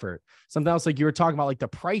 and effort. Something else like you were talking about, like the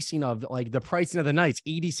pricing of the nights.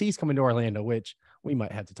 EDC's coming to Orlando, which we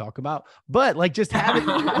might have to talk about. But like just having,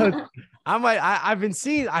 I've been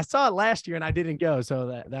seeing, I saw it last year and I didn't go.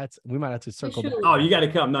 So that's, we might have to circle back. Oh, you got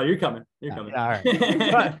to come. No, you're coming. You're coming. Yeah,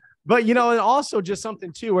 all right. But, you know, and also just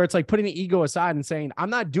something too, where it's like putting the ego aside and saying,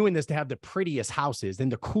 I'm not doing this to have the prettiest houses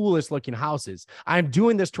and the coolest looking houses. I'm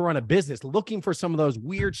doing this to run a business, looking for some of those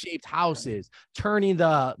weird shaped houses, turning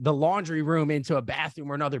the laundry room into a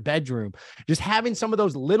bathroom or another bedroom, just having some of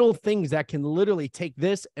those little things that can literally take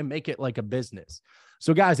this and make it like a business.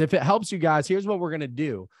 So guys, if it helps you guys, here's what we're going to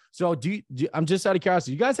do. So I'm just out of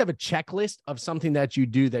curiosity, you guys have a checklist of something that you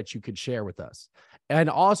do that you could share with us? And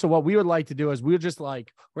also what we would like to do is we're going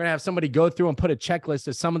to have somebody go through and put a checklist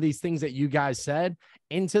of some of these things that you guys said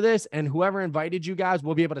into this, and whoever invited you guys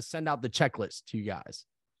will be able to send out the checklist to you guys.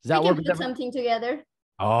 Does that work? Put something together.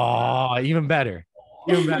 Oh, even better.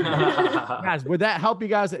 Even better. Guys, would that help you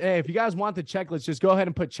guys? Hey, if you guys want the checklist, just go ahead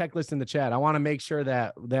and put checklist in the chat. I want to make sure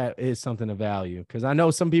that that is something of value, because I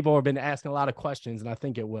know some people have been asking a lot of questions, and I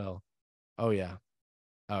think it will. Oh, yeah.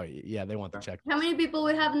 Oh, yeah. They want the checklist. How many people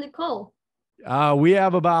we have in the call? We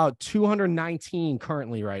have about 219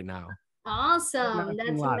 currently right now. Awesome.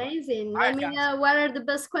 That's amazing. Let me know what are the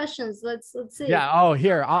best questions. Let's see. Yeah. Oh,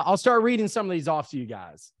 here, I'll start reading some of these off to you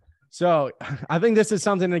guys. So I think this is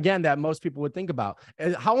something, again, that most people would think about.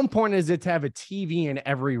 How important is it to have a TV in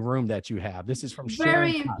every room that you have? This is from Sharon.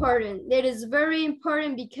 Very important. It is very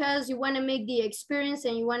important because you want to make the experience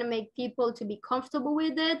and you want to make people to be comfortable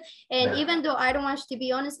with it. And even though I don't watch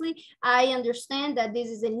TV, honestly, I understand that this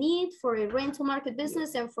is a need for a rental market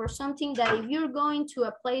business and for something that if you're going to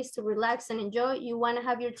a place to relax and enjoy, you want to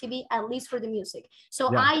have your TV at least for the music.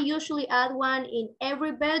 So I usually add one in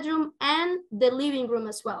every bedroom and the living room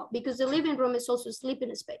as well, because the living room is also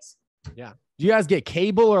sleeping space. Yeah. Do you guys get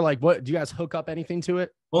cable, or like what? Do you guys hook up anything to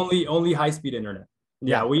it? Only high-speed internet.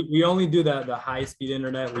 Yeah, we only do the high-speed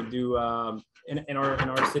internet. We do in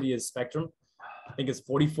our city is Spectrum. I think it's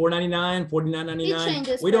 $44.99,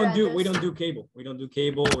 $49.99. We don't do cable. We don't do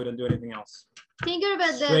cable. We don't do anything else. Think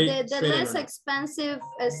about the less expensive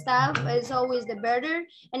stuff is always the better.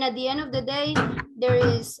 And at the end of the day, there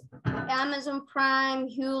is Amazon Prime,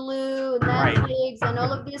 Hulu, Netflix, and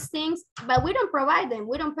all of these things, but we don't provide them.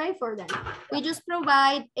 We don't pay for them. We just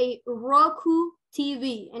provide a Roku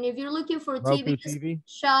TV. And if you're looking for TV,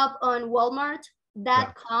 shop on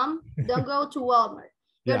Walmart.com. Don't go to Walmart.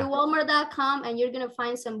 Go to Walmart.com and you're going to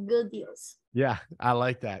find some good deals. Yeah, I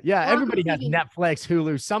like that. Yeah, everybody has Netflix,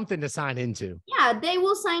 Hulu, something to sign into. Yeah, they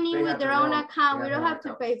will sign in with their own account. We don't have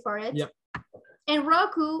to pay for it. Yep. And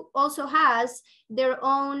Roku also has their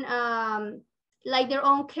own, like their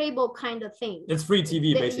own cable kind of thing. It's free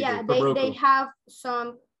TV, basically. Yeah, they have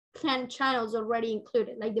some channels already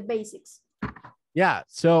included, like the basics. Yeah.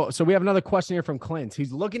 So we have another question here from Clint.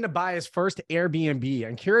 He's looking to buy his first Airbnb.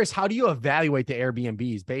 I'm curious, how do you evaluate the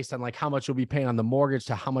Airbnbs based on like how much you'll be paying on the mortgage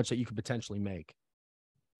to how much that you could potentially make?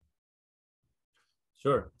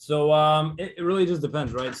 Sure. So it really just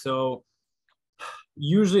depends, right? So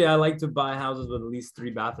usually I like to buy houses with at least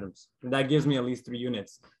 3 bathrooms. And that gives me at least 3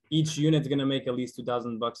 units. Each unit's going to make at least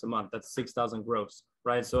 $2,000 a month. That's 6,000 gross,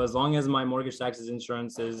 right? So as long as my mortgage, taxes,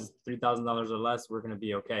 insurance is $3,000 or less, we're going to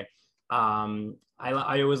be okay.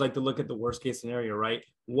 I always like to look at the worst case scenario, right?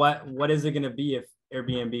 What is it going to be if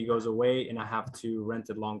Airbnb goes away and I have to rent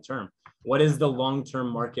it long term? What is the long-term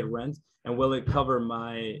market rent, and will it cover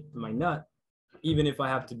my nut, even if I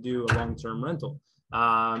have to do a long-term rental?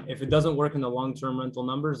 If it doesn't work in the long-term rental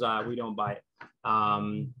numbers, we don't buy it.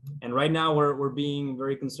 And right now we're being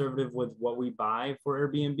very conservative with what we buy for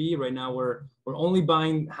Airbnb. Right now we're only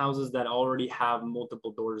buying houses that already have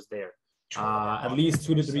multiple doors there. At least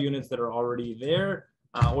 2 to 3 units that are already there,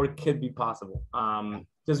 or it could be possible.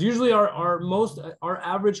 Because usually our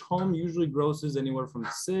average home usually grosses anywhere from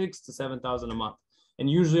 6,000 to 7,000 a month, and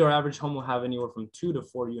usually our average home will have anywhere from 2 to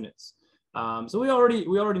 4 units. So we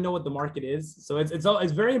already know what the market is. So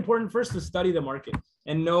it's very important first to study the market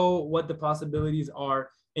and know what the possibilities are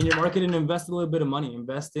in your market, and invest a little bit of money.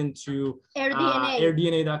 Invest into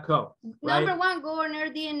AirDNA.co. Right? Number one, go on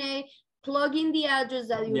AirDNA. Plug in the address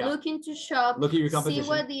that you're looking to shop. Look at your competition. See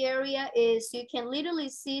what the area is. You can literally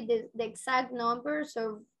see the exact numbers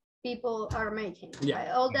of people are making.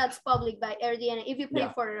 Yeah. All that's public by AirDNA. If you pay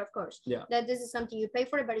for it, of course. Yeah. That this is something you pay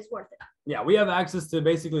for it, but it's worth it. Yeah, we have access to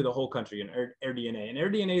basically the whole country in AirDNA. And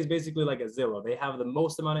AirDNA is basically like a Zillow. They have the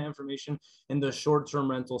most amount of information in the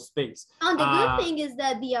short-term rental space. And the good thing is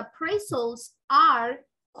that the appraisals are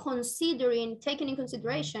taking in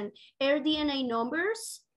consideration AirDNA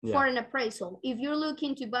numbers for an appraisal. If you're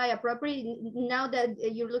looking to buy a property, now that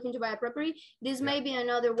you're looking to buy a property, this may be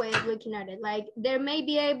another way of looking at it. Like they may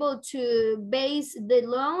be able to base the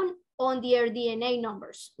loan on the AirDNA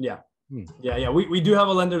numbers. Yeah. Yeah. We do have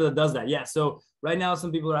a lender that does that. Yeah. So right now,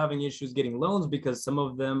 some people are having issues getting loans because some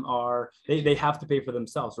of them they have to pay for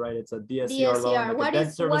themselves, right? It's a DSCR loan. Like what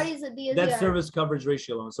is a DSCR? Debt service coverage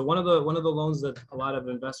ratio loan. So one of the loans that a lot of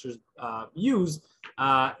investors use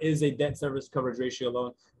is a debt service coverage ratio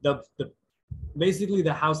loan. Basically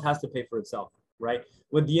the house has to pay for itself, right?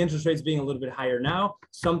 With the interest rates being a little bit higher now,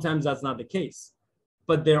 sometimes that's not the case.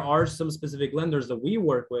 But there are some specific lenders that we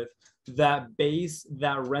work with that base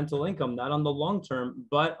that rental income not on the long term,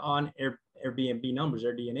 but on Airbnb numbers,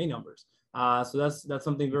 AirDNA numbers. So that's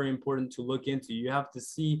something very important to look into. You have to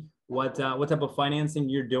see what type of financing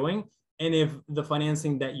you're doing, and if the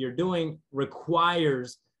financing that you're doing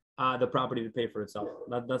requires the property to pay for itself.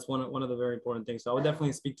 That's one of the very important things. So I would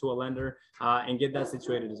definitely speak to a lender and get that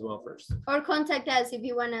situated as well first. Or contact us if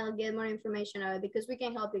you want to get more information on it, because we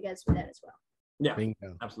can help you guys with that as well. Yeah,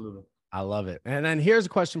 bingo. Absolutely. I love it. And then here's a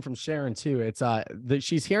question from Sharon too. It's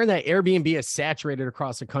she's hearing that Airbnb is saturated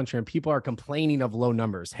across the country and people are complaining of low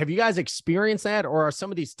numbers. Have you guys experienced that, or are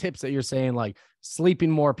some of these tips that you're saying like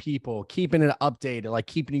sleeping more people, keeping it updated, like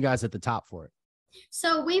keeping you guys at the top for it?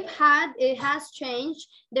 So it has changed.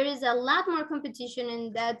 There is a lot more competition,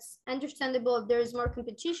 and that's understandable. If there is more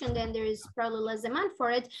competition, then there is probably less demand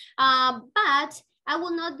for it. But I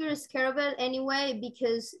will not get scared of it anyway,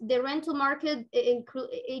 because the rental market,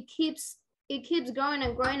 it keeps growing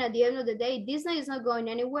and growing. At the end of the day, Disney is not going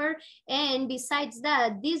anywhere. And besides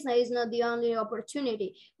that, Disney is not the only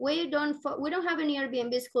opportunity. We don't have any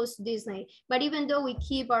Airbnbs close to Disney, but even though we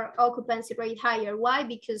keep our occupancy rate higher. Why?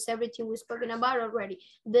 Because everything we've spoken about already,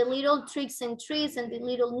 the little tricks and treats and the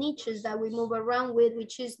little niches that we move around with,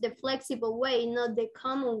 which is the flexible way, not the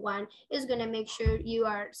common one, is going to make sure you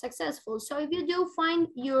are successful. So if you do find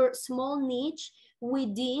your small niche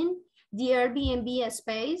within the Airbnb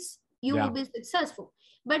space, you will be successful.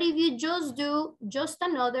 But if you just do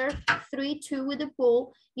another 3-2 with the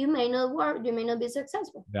pool, you may not work, you may not be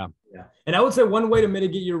successful. Yeah. And I would say one way to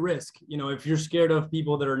mitigate your risk, if you're scared of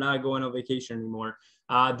people that are not going on vacation anymore,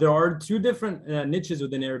 There are two different niches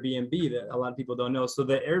within Airbnb that a lot of people don't know. So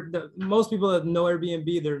most people that know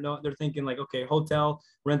Airbnb, they're thinking like, okay, hotel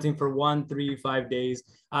renting for 1, 3, 5 days.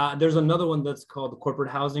 There's another one that's called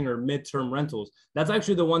corporate housing or midterm rentals. That's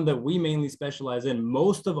actually the one that we mainly specialize in.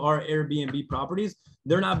 Most of our Airbnb properties,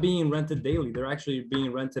 they're not being rented daily. They're actually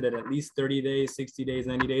being rented at least 30 days, 60 days,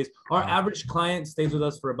 90 days. Our average client stays with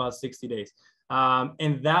us for about 60 days.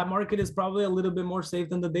 And that market is probably a little bit more safe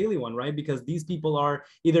than the daily one, right? Because these people are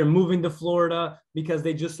either moving to Florida because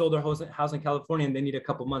they just sold their house in California and they need a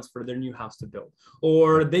couple months for their new house to build,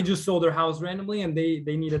 or they just sold their house randomly and they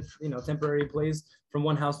need a temporary place from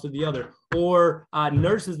one house to the other, or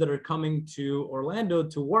nurses that are coming to Orlando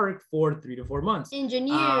to work for 3 to 4 months.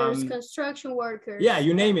 Engineers, construction workers. Yeah,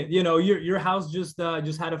 you name it. Your house just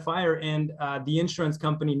had a fire and the insurance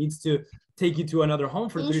company needs to take you to another home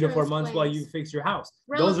for 3 to 4 months while you fix your house.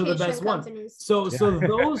 Those are the best ones. So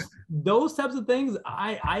those types of things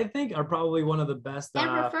I think are probably one of the best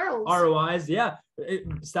ROIs. Yeah.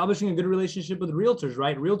 Establishing a good relationship with realtors,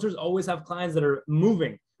 right? Realtors always have clients that are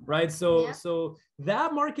moving, right? So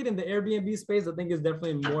that market in the Airbnb space, I think, is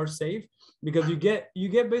definitely more safe because you get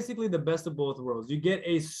basically the best of both worlds. You get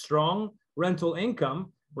a strong rental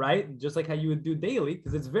income, right? Just like how you would do daily,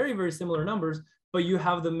 because it's very, very similar numbers, but you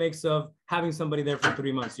have the mix of having somebody there for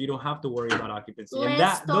 3 months. So you don't have to worry about occupancy.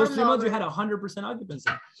 Those 3 months, you had 100%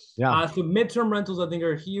 occupancy. Yeah. So midterm rentals, I think,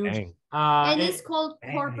 are huge. And it's called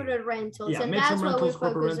corporate rentals. Yeah, and that's what we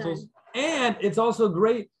focus on. And it's also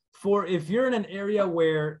great for if you're in an area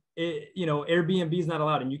where Airbnb is not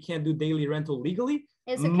allowed and you can't do daily rental legally.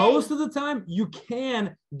 Okay. Most of the time you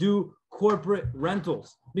can do corporate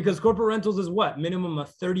rentals, because corporate rentals is what? Minimum a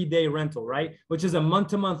 30-day rental, right? Which is a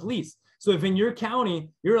month-to-month lease. So if in your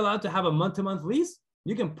county, you're allowed to have a month-to-month lease,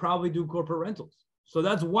 you can probably do corporate rentals. So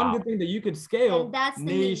that's one good thing that you could scale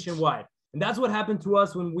nationwide. And that's what happened to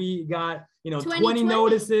us when we got, 20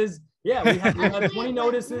 notices. Yeah, we had 20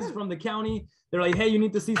 notices from the county. They're like, hey, you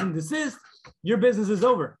need to cease and desist. Your business is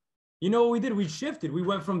over. You know what we did? We shifted. We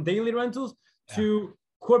went from daily rentals to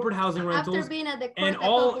corporate housing rentals. After being at the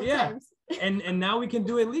court times. And now we can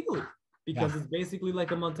do it legally because it's basically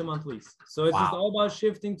like a month-to-month lease. So it's just all about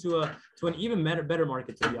shifting to an even better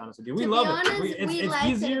market, to be honest with you. We love it. It's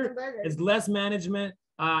easier. It's less management.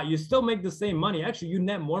 You still make the same money. Actually, you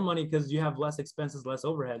net more money because you have less expenses, less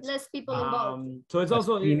overheads. Less people involved. So it's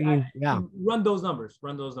also, run those numbers.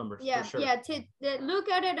 Yeah, for sure. Look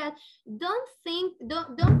at it as, don't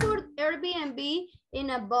put Airbnb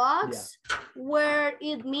in a box where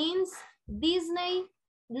it means Disney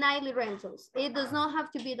nightly rentals. It does not have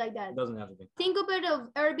to be like that. It doesn't have to be. Think of it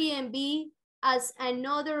of Airbnb as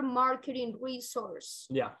another marketing resource.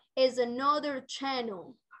 Yeah. Is another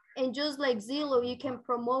channel. And just like Zillow, you can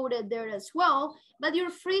promote it there as well, but you're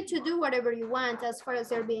free to do whatever you want as far as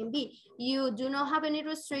Airbnb. You do not have any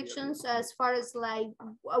restrictions as far as like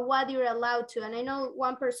what you're allowed to. And I know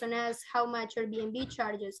one person asked how much Airbnb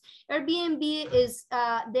charges. Airbnb is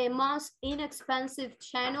the most inexpensive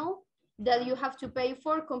channel that you have to pay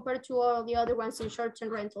for compared to all the other ones in short-term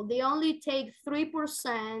rental. They only take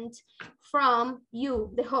 3% from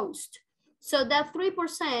you, the host. So that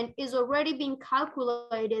 3% is already being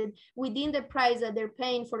calculated within the price that they're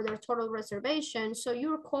paying for their total reservation. So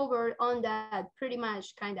you're covered on that pretty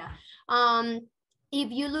much, kind of. If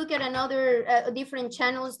you look at another different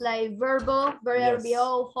channels like Vrbo,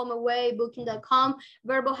 VRBO, HomeAway, Booking.com,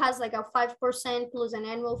 Vrbo has like a 5% plus an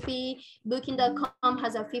annual fee. Booking.com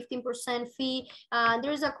has a 15% fee.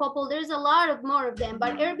 There's a lot of more of them,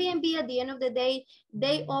 but Airbnb at the end of the day,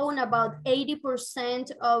 they own about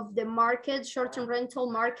 80% of the market, short-term rental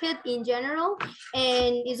market in general,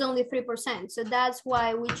 and is only 3%. So that's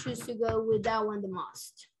why we choose to go with that one the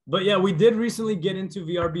most. But yeah, we did recently get into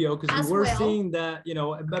VRBO because we were seeing that,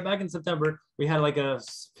 back in September, we had like a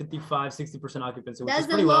 55-60% occupancy, which is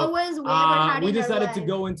pretty low. That's the lowest we ever had. We decided to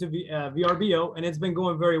go into VRBO, and it's been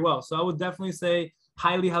going very well. So I would definitely say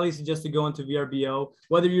highly suggest to go into VRBO,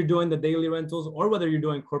 whether you're doing the daily rentals or whether you're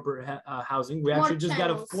doing corporate housing. We actually just got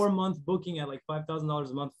a 4-month booking at like $5,000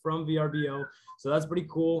 a month from VRBO. So that's pretty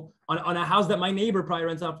cool on a house that my neighbor probably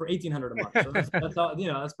rents out for $1,800 a month. So that's all,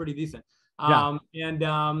 that's pretty decent.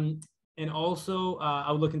 And also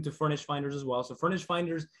I would look into Furnish Finders as well. So Furnish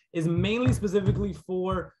Finders is mainly specifically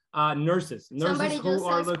for nurses Somebody who just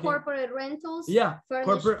are says looking corporate rentals.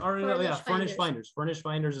 Furnish Finders. Furnish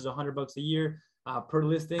Finders is $100 a year per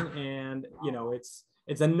listing, and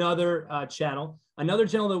it's another channel. Another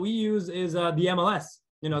channel that we use is the MLS.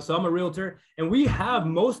 So I'm a realtor, and we have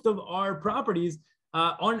most of our properties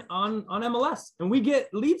on MLS, and we get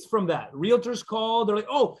leads from that. Realtors call, they're like,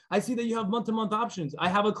 oh, I see that you have month-to-month options. I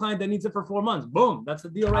have a client that needs it for 4 months. Boom, that's the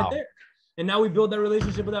deal right there. And now we build that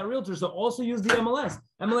relationship with that realtor. So also use the MLS.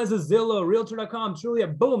 MLS is Zillow, Realtor.com,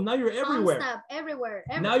 Trulia. Boom. Now you're everywhere. Everywhere.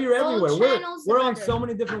 Now you're everywhere. We're on so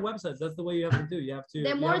many different websites. That's the way you have to do. You have to.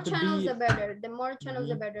 The more channels, the better. The more channels,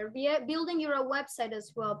 the better. Building your own website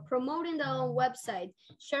as well. Promoting the own website.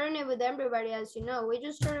 Sharing it with everybody. As you know, we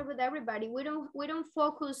just share it with everybody. We don't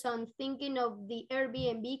focus on thinking of the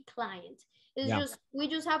Airbnb client. It's just we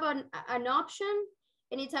just have an option.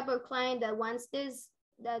 Any type of client that wants this.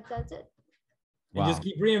 That's it. And just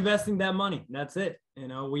keep reinvesting that money. That's it. You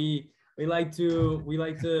know, we like to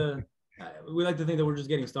think that we're just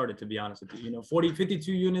getting started, to be honest with you. You know,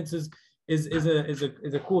 52 units is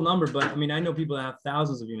a cool number, but I mean, I know people that have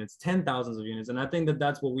thousands of units, 10,000s of units. And I think that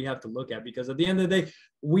that's what we have to look at, because at the end of the day,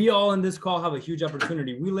 we all in this call have a huge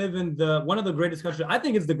opportunity. We live in one of the greatest countries. I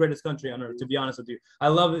think it's the greatest country on earth, to be honest with you. I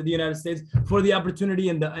love the United States for the opportunity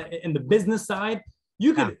in the business side.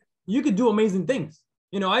 You could do amazing things.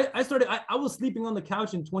 You know, I was sleeping on the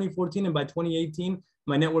couch in 2014, and by 2018,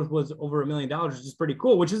 my net worth was over $1 million, which is pretty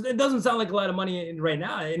cool, it doesn't sound like a lot of money right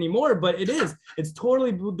now anymore, but it is. It's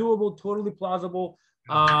totally doable, totally plausible,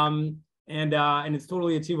 and it's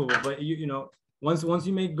totally achievable. But you know, once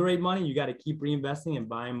you make great money, you got to keep reinvesting and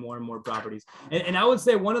buying more and more properties. And I would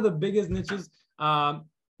say one of the biggest niches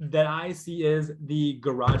that I see is the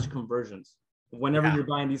garage conversions. Whenever you're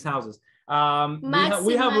buying these houses. We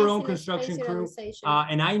have our own construction crew,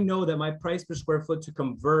 and I know that my price per square foot to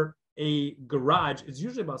convert a garage is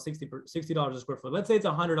usually about $60 a square foot. Let's say it's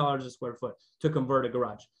 $100 a square foot to convert a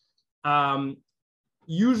garage.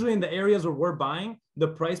 Usually in the areas where we're buying, the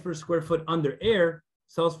price per square foot under air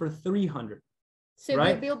sells for $300. So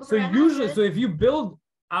right? So if you build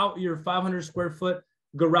out your 500 square foot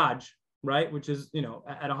garage, right, which is, you know,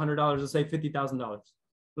 at $100, let's say $50,000.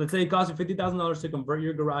 Let's say it costs you $50,000 to convert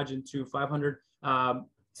your garage into 500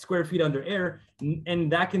 square feet under air, and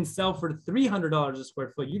that can sell for $300 a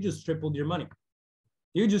square foot. You just tripled your money.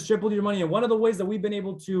 And one of the ways that we've been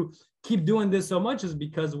able to keep doing this so much is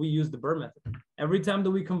because we use the BRRRR method. Every time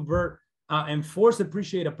that we convert and force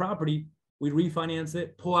appreciate a property, we refinance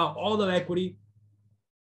it, pull out all the equity,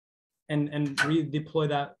 and redeploy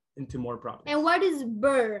that into more property. And what is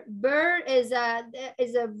BRRRR? BRRRR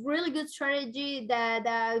is a really good strategy that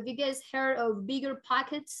if you guys heard of Bigger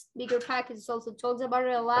Pockets also talks about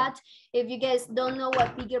it a lot. If you guys don't know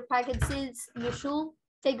what Bigger Pockets is, you should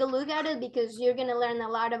take a look at it, because you're going to learn a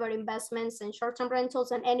lot about investments and short-term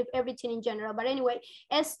rentals and everything in general. But anyway,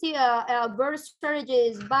 BRRRR strategy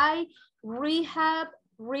is buy, rehab,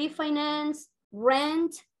 refinance,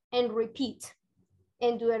 rent, and repeat,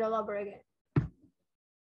 and do it all over again.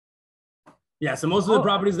 Yeah, so most of the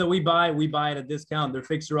properties that we buy at a discount. They're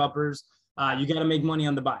fixer-uppers. You got to make money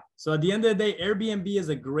on the buy. So at the end of the day, Airbnb is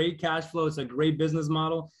a great cash flow. It's a great business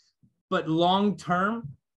model. But long-term,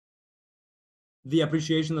 the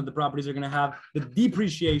appreciation that the properties are going to have, the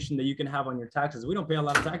depreciation that you can have on your taxes. We don't pay a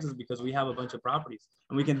lot of taxes because we have a bunch of properties,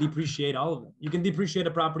 and we can depreciate all of them. You can depreciate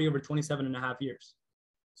a property over 27 and a half years.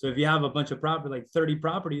 So if you have a bunch of property, like 30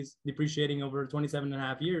 properties depreciating over 27 and a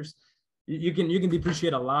half years, you can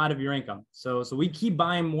depreciate a lot of your income. So we keep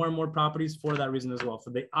buying more and more properties for that reason as well,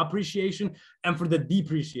 for the appreciation and for the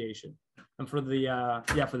depreciation, and for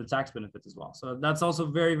the tax benefits as well. So that's also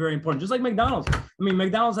very, very important. Just like McDonald's. I mean,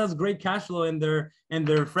 McDonald's has great cash flow in their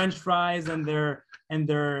French fries and their you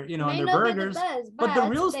know, and their burgers, but the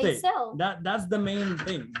real estate, that's the main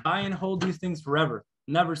thing. Buy and hold these things forever.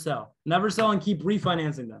 Never sell, and keep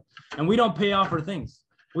refinancing them. And we don't pay off our things.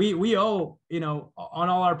 We owe, you know, on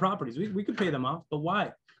all our properties. We could pay them off, but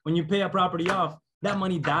why? When you pay a property off, that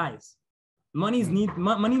money dies. Money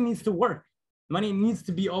needs to work. Money needs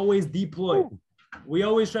to be always deployed. We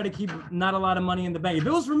always try to keep not a lot of money in the bank. If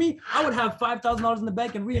it was for me, I would have $5,000 in the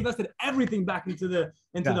bank and reinvested everything back into the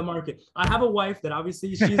market. I have a wife that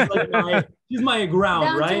obviously she's like she's my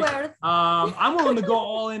ground, right? I'm willing to go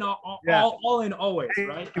all in always,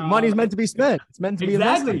 right? Money's meant to be spent. It's meant to be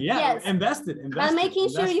invested. Yes. Invested. But making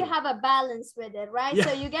sure you have a balance with it, right? Yeah.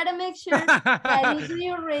 So you gotta make sure that you do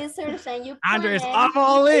your research and you plan. Andres, I'm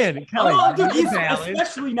all in. Kelly,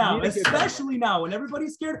 especially now, when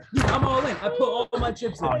everybody's scared, I'm all in. I put all my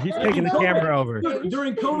chips in. Oh, he's taking the camera over.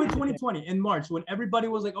 During COVID 2020 in March, when everybody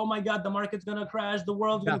was like, "Oh my God, the market's gonna crash, the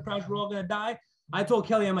world's gonna crash, we're all gonna die." I told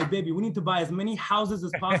Kelly, I'm like, "Baby, we need to buy as many houses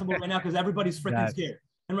as possible right now because everybody's freaking scared."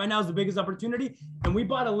 And right now is the biggest opportunity. And we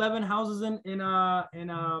bought 11 houses in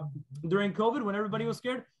during COVID when everybody was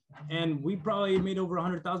scared, and we probably made over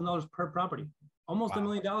 $100,000 per property. Almost $1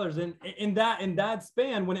 million. And in that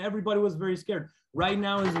span, when everybody was very scared. Right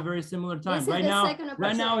now is a very similar time. Right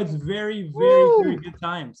now it's very, very good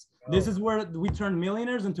times. This is where we turn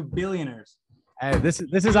millionaires into billionaires. Hey, this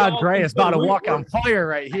is Andreas about to walk on fire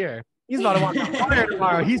right here. He's about to walk on fire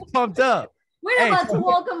tomorrow. He's pumped up. We're about to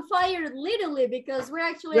walk on fire literally because we're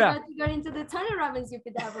actually about to get into the Tony Robbins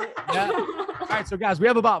UPW. All right, so guys, we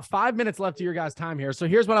have about 5 minutes left of your guys' time here. So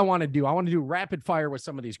here's what I want to do. I want to do rapid fire with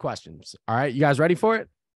some of these questions. All right, you guys ready for it?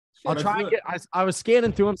 I'll try and I was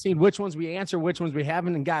scanning through them, seeing which ones we answer, which ones we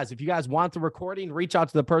haven't. And guys, if you guys want the recording, reach out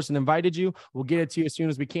to the person who invited you. We'll get it to you as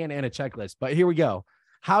soon as we can and a checklist. But here we go.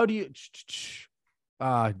 How do you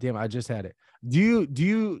damn, I just had it. Do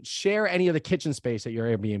you share any of the kitchen space at your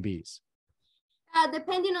Airbnbs?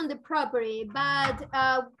 Depending on the property, but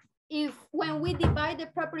when we divide the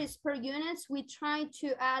properties per units, we try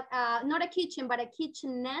to add not a kitchen, but a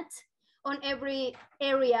kitchenette on every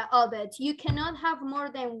area of it. You cannot have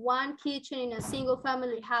more than one kitchen in a single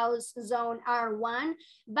family house zone R1,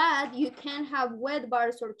 but you can have wet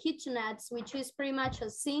bars or kitchenettes, which is pretty much a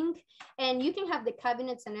sink, and you can have the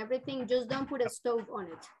cabinets and everything, just don't put a stove on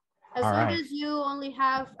it. As long as you only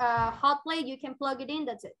have a hot plate, you can plug it in,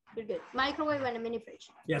 that's it, you're good. Microwave and a mini fridge.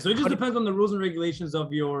 Yeah, so it just depends on the rules and regulations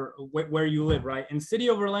of your where you live, right? In City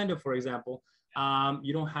of Orlando, for example,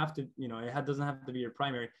 you don't have to, it doesn't have to be your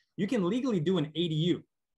primary. You can legally do an ADU,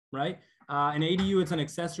 right? An ADU, it's an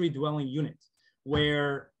accessory dwelling unit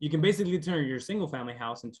where you can basically turn your single family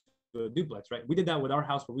house into a duplex, right? We did that with our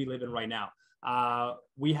house where we live in right now.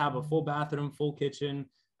 We have a full bathroom, full kitchen,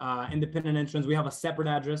 independent entrance. We have a separate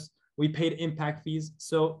address. We paid impact fees.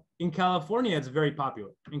 So in California, it's very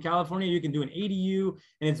popular. In California, you can do an ADU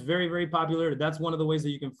and it's very, very popular. That's one of the ways that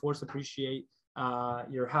you can force appreciate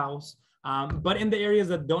your house. But in the areas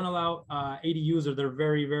that don't allow ADUs or they're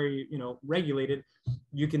very, very, regulated,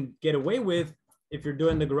 you can get away with, if you're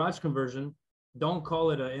doing the garage conversion, don't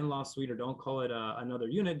call it an in-law suite or don't call it another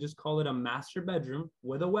unit, just call it a master bedroom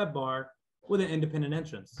with a wet bar with an independent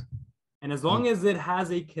entrance. And as long as it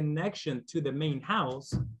has a connection to the main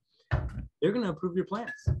house, they're going to approve your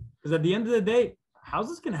plans. Because at the end of the day,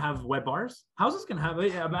 houses can have wet bars. Houses can have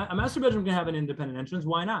a master bedroom can have an independent entrance.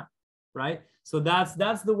 Why not? Right? So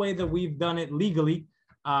that's the way that we've done it legally.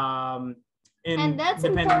 And that's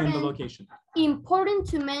depending on the location. Important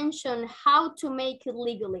to mention how to make it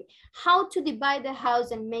legally, how to divide the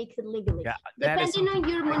house and make it legally. Yeah, depending on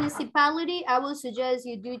your municipality, I will suggest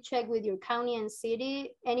you do check with your county and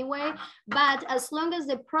city anyway, but as long as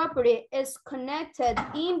the property is connected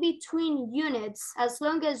in between units, as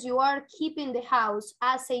long as you are keeping the house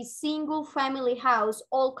as a single family house,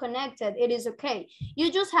 all connected, it is okay.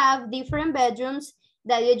 You just have different bedrooms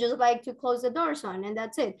that you just like to close the doors on, and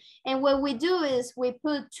that's it. And what we do is we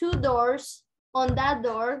put 2 doors on that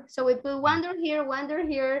door. So we put one door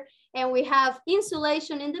here, and we have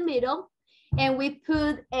insulation in the middle, and we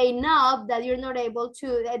put a knob that you're not able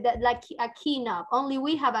to, like a key knob. Only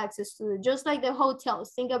we have access to it, just like the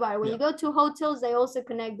hotels. Think about it. When you go to hotels, they also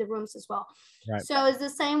connect the rooms as well. Right. So it's the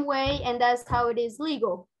same way, and that's how it is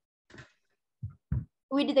legal.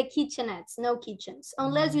 We did the kitchenettes, no kitchens,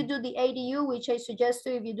 unless you do the ADU, which I suggest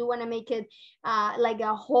to if you do want to make it like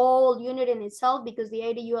a whole unit in itself, because the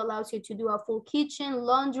ADU allows you to do a full kitchen,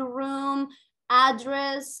 laundry room,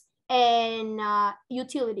 address, and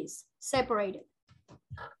utilities separated.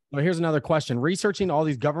 Well, here's another question. Researching all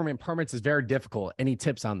these government permits is very difficult. Any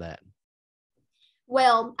tips on that?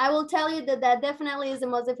 Well, I will tell you that definitely is the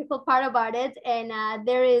most difficult part about it. And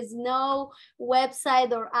there is no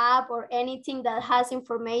website or app or anything that has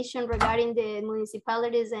information regarding the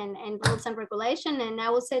municipalities and rules and regulation. And I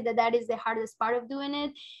will say that is the hardest part of doing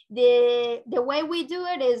it. The way we do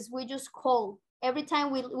it is we just call. Every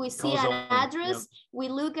time we see an address, we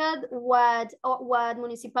look at what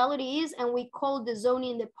municipality is, and we call the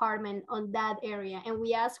zoning department on that area, and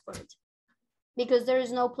we ask for it, because there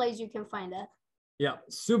is no place you can find that. Yeah,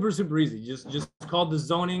 super, super easy. Just call the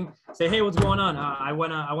zoning, say, hey, what's going on? I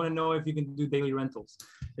wanna know if you can do daily rentals.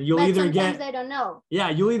 And you'll either get, they don't know. Yeah,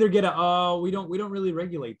 you'll either get we don't really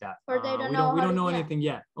regulate that. Or they don't know. We don't know anything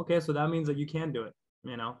yet. Okay, so that means that you can do it,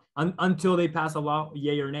 until they pass a law,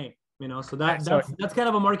 yay or nay. So that's kind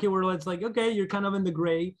of a market where it's like, okay, you're kind of in the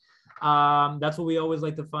gray. That's what we always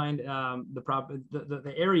like to find,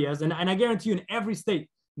 the areas. And I guarantee you, in every state,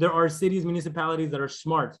 there are cities, municipalities that are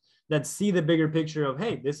smart, that see the bigger picture of,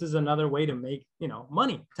 hey, this is another way to make,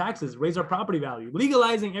 money, taxes, raise our property value,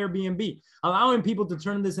 legalizing Airbnb, allowing people to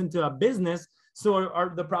turn this into a business so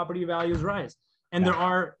the property values rise. And there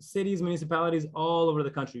are cities, municipalities all over the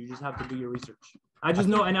country. You just have to do your research. I just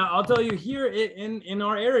know, and I'll tell you, here in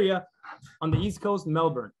our area on the East Coast,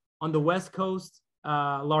 Melbourne, on the West Coast,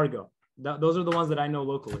 Largo. Those are the ones that I know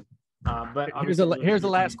locally. But here's the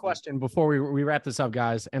last question before we wrap this up,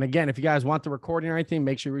 guys. And again, if you guys want the recording or anything,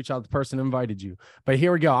 make sure you reach out to the person who invited you. But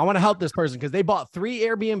here we go. I want to help this person because they bought three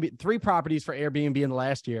properties for Airbnb in the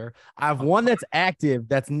last year. I have one that's active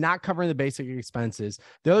that's not covering the basic expenses.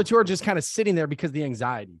 The other two are just kind of sitting there because of the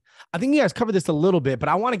anxiety. I think you guys covered this a little bit, but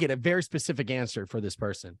I want to get a very specific answer for this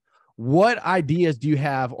person. What ideas do you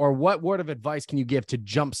have, or what word of advice can you give to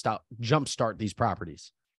jumpstart these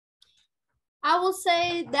properties? I will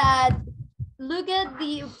say that look at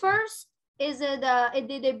the first, is it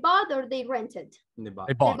did they bought or they rented? They bought.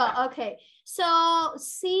 They bought. Okay. So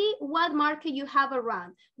see what market you have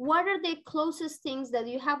around. What are the closest things that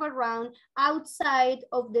you have around outside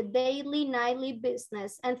of the daily, nightly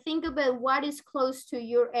business, and think about what is close to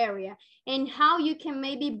your area and how you can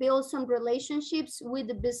maybe build some relationships with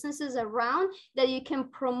the businesses around that you can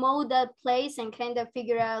promote that place and kind of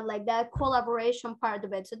figure out like that collaboration part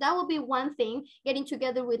of it. So that would be one thing, getting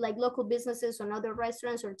together with like local businesses or other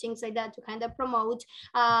restaurants or things like that to kind of promote.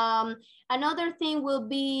 Another thing will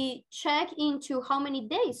be check into how many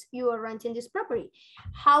days you are renting this property.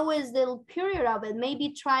 How is the period of it?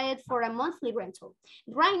 Maybe try it for a monthly rental.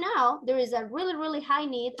 Right now, there is a really, really high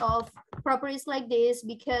need of properties like this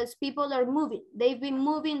because people are moving. They've been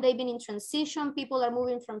moving, they've been in transition. People are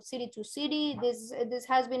moving from city to city. This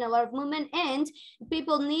has been a lot of movement and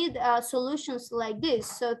people need solutions like this.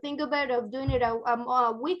 So think about of doing it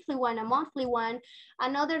a weekly one, a monthly one.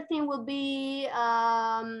 Another thing will be,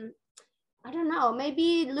 I don't know,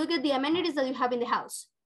 maybe look at the amenities that you have in the house.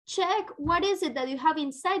 Check what is it that you have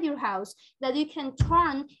inside your house that you can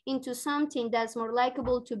turn into something that's more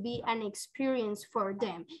likable to be an experience for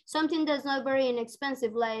them. Something that's not very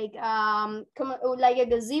inexpensive, like a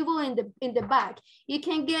gazebo in the back. You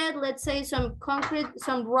can get, let's say, some concrete,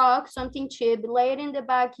 some rock, something cheap, lay it in the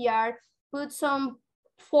backyard, put some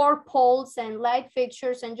 4 poles and light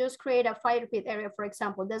fixtures and just create a fire pit area, for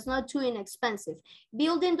example. That's not too inexpensive.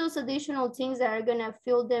 Building those additional things that are gonna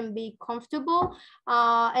feel them be comfortable.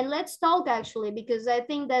 And let's talk actually, because I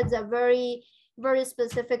think that's a very, very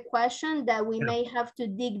specific question that we may have to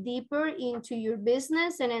dig deeper into your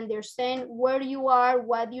business and understand where you are,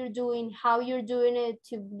 what you're doing, how you're doing it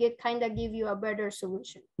to give you a better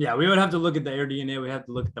solution. Yeah, we would have to look at the AirBnb. We have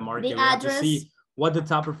to look at the market. The address. Have to see what the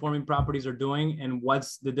top performing properties are doing and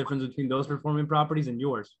what's the difference between those performing properties and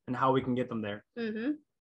yours and how we can get them there. Mm-hmm.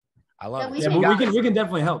 I love it. Yeah, but we can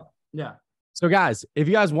definitely help. Yeah. So guys, if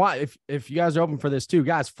you guys want, if you guys are open for this too,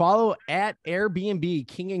 guys, follow at Airbnb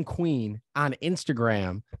King and Queen on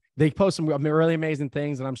Instagram. They post some really amazing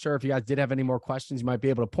things. And I'm sure if you guys did have any more questions, you might be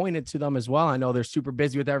able to point it to them as well. I know they're super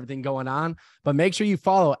busy with everything going on, but make sure you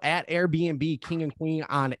follow at Airbnb King and Queen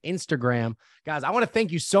on Instagram. Guys, I want to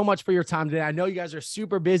thank you so much for your time today. I know you guys are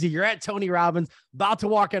super busy. You're at Tony Robbins, about to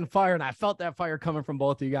walk on fire, and I felt that fire coming from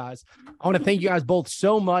both of you guys. I want to thank you guys both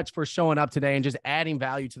so much for showing up today and just adding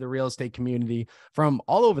value to the real estate community from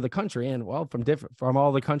all over the country and, well, from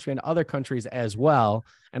all the country and other countries as well.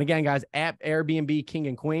 And again, guys, at Airbnb King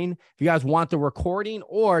and Queen, if you guys want the recording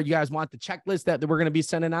or you guys want the checklist that we're going to be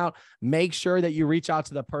sending out, make sure that you reach out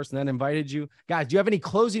to the person that invited you. Guys, do you have any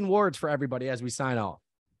closing words for everybody as we sign off?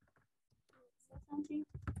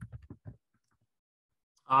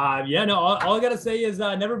 Yeah, no, all I got to say is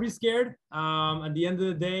never be scared. At the end of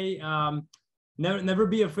the day, never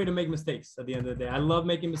be afraid to make mistakes. At the end of the day, I love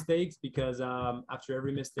making mistakes because after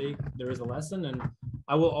every mistake, there is a lesson, and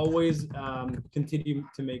I will always continue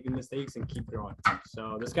to make mistakes and keep growing.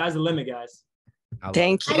 So the sky's the limit, guys.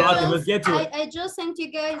 Thank you. Let's get to it. I just sent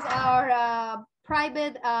you guys our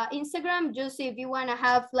private Instagram, just if you want to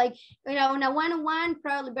have like, on a one-on-one,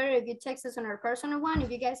 probably better if you text us on our personal one.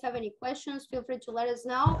 If you guys have any questions, feel free to let us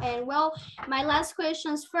know. And well, my last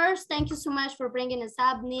questions first, thank you so much for bringing us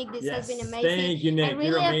up, Nick. This has been amazing. Thank you, Nick. I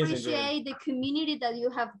really appreciate the community that you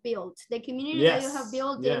have built. The community that you have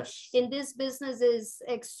built in this business is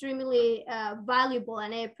extremely valuable,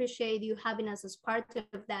 and I appreciate you having us as part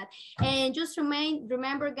of that. And just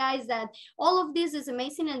remember, guys, that all of this is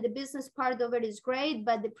amazing and the business part of it is great,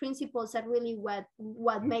 but the principles are really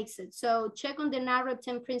what makes it. So check on the narrow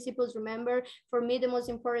 10 principles. Remember, for me, the most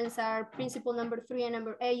important are principle number 3 and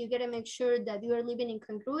number 8. You got to make sure that you are living in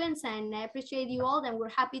congruence, and I appreciate you all, and we're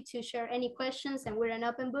happy to share any questions, and we're an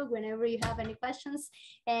open book whenever you have any questions.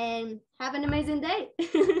 And have an amazing day.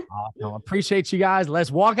 Awesome. Appreciate you guys. Let's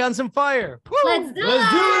walk on some fire. Let's do it.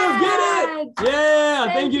 Let's get it. Yeah.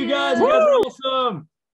 Thank you guys. You guys are awesome.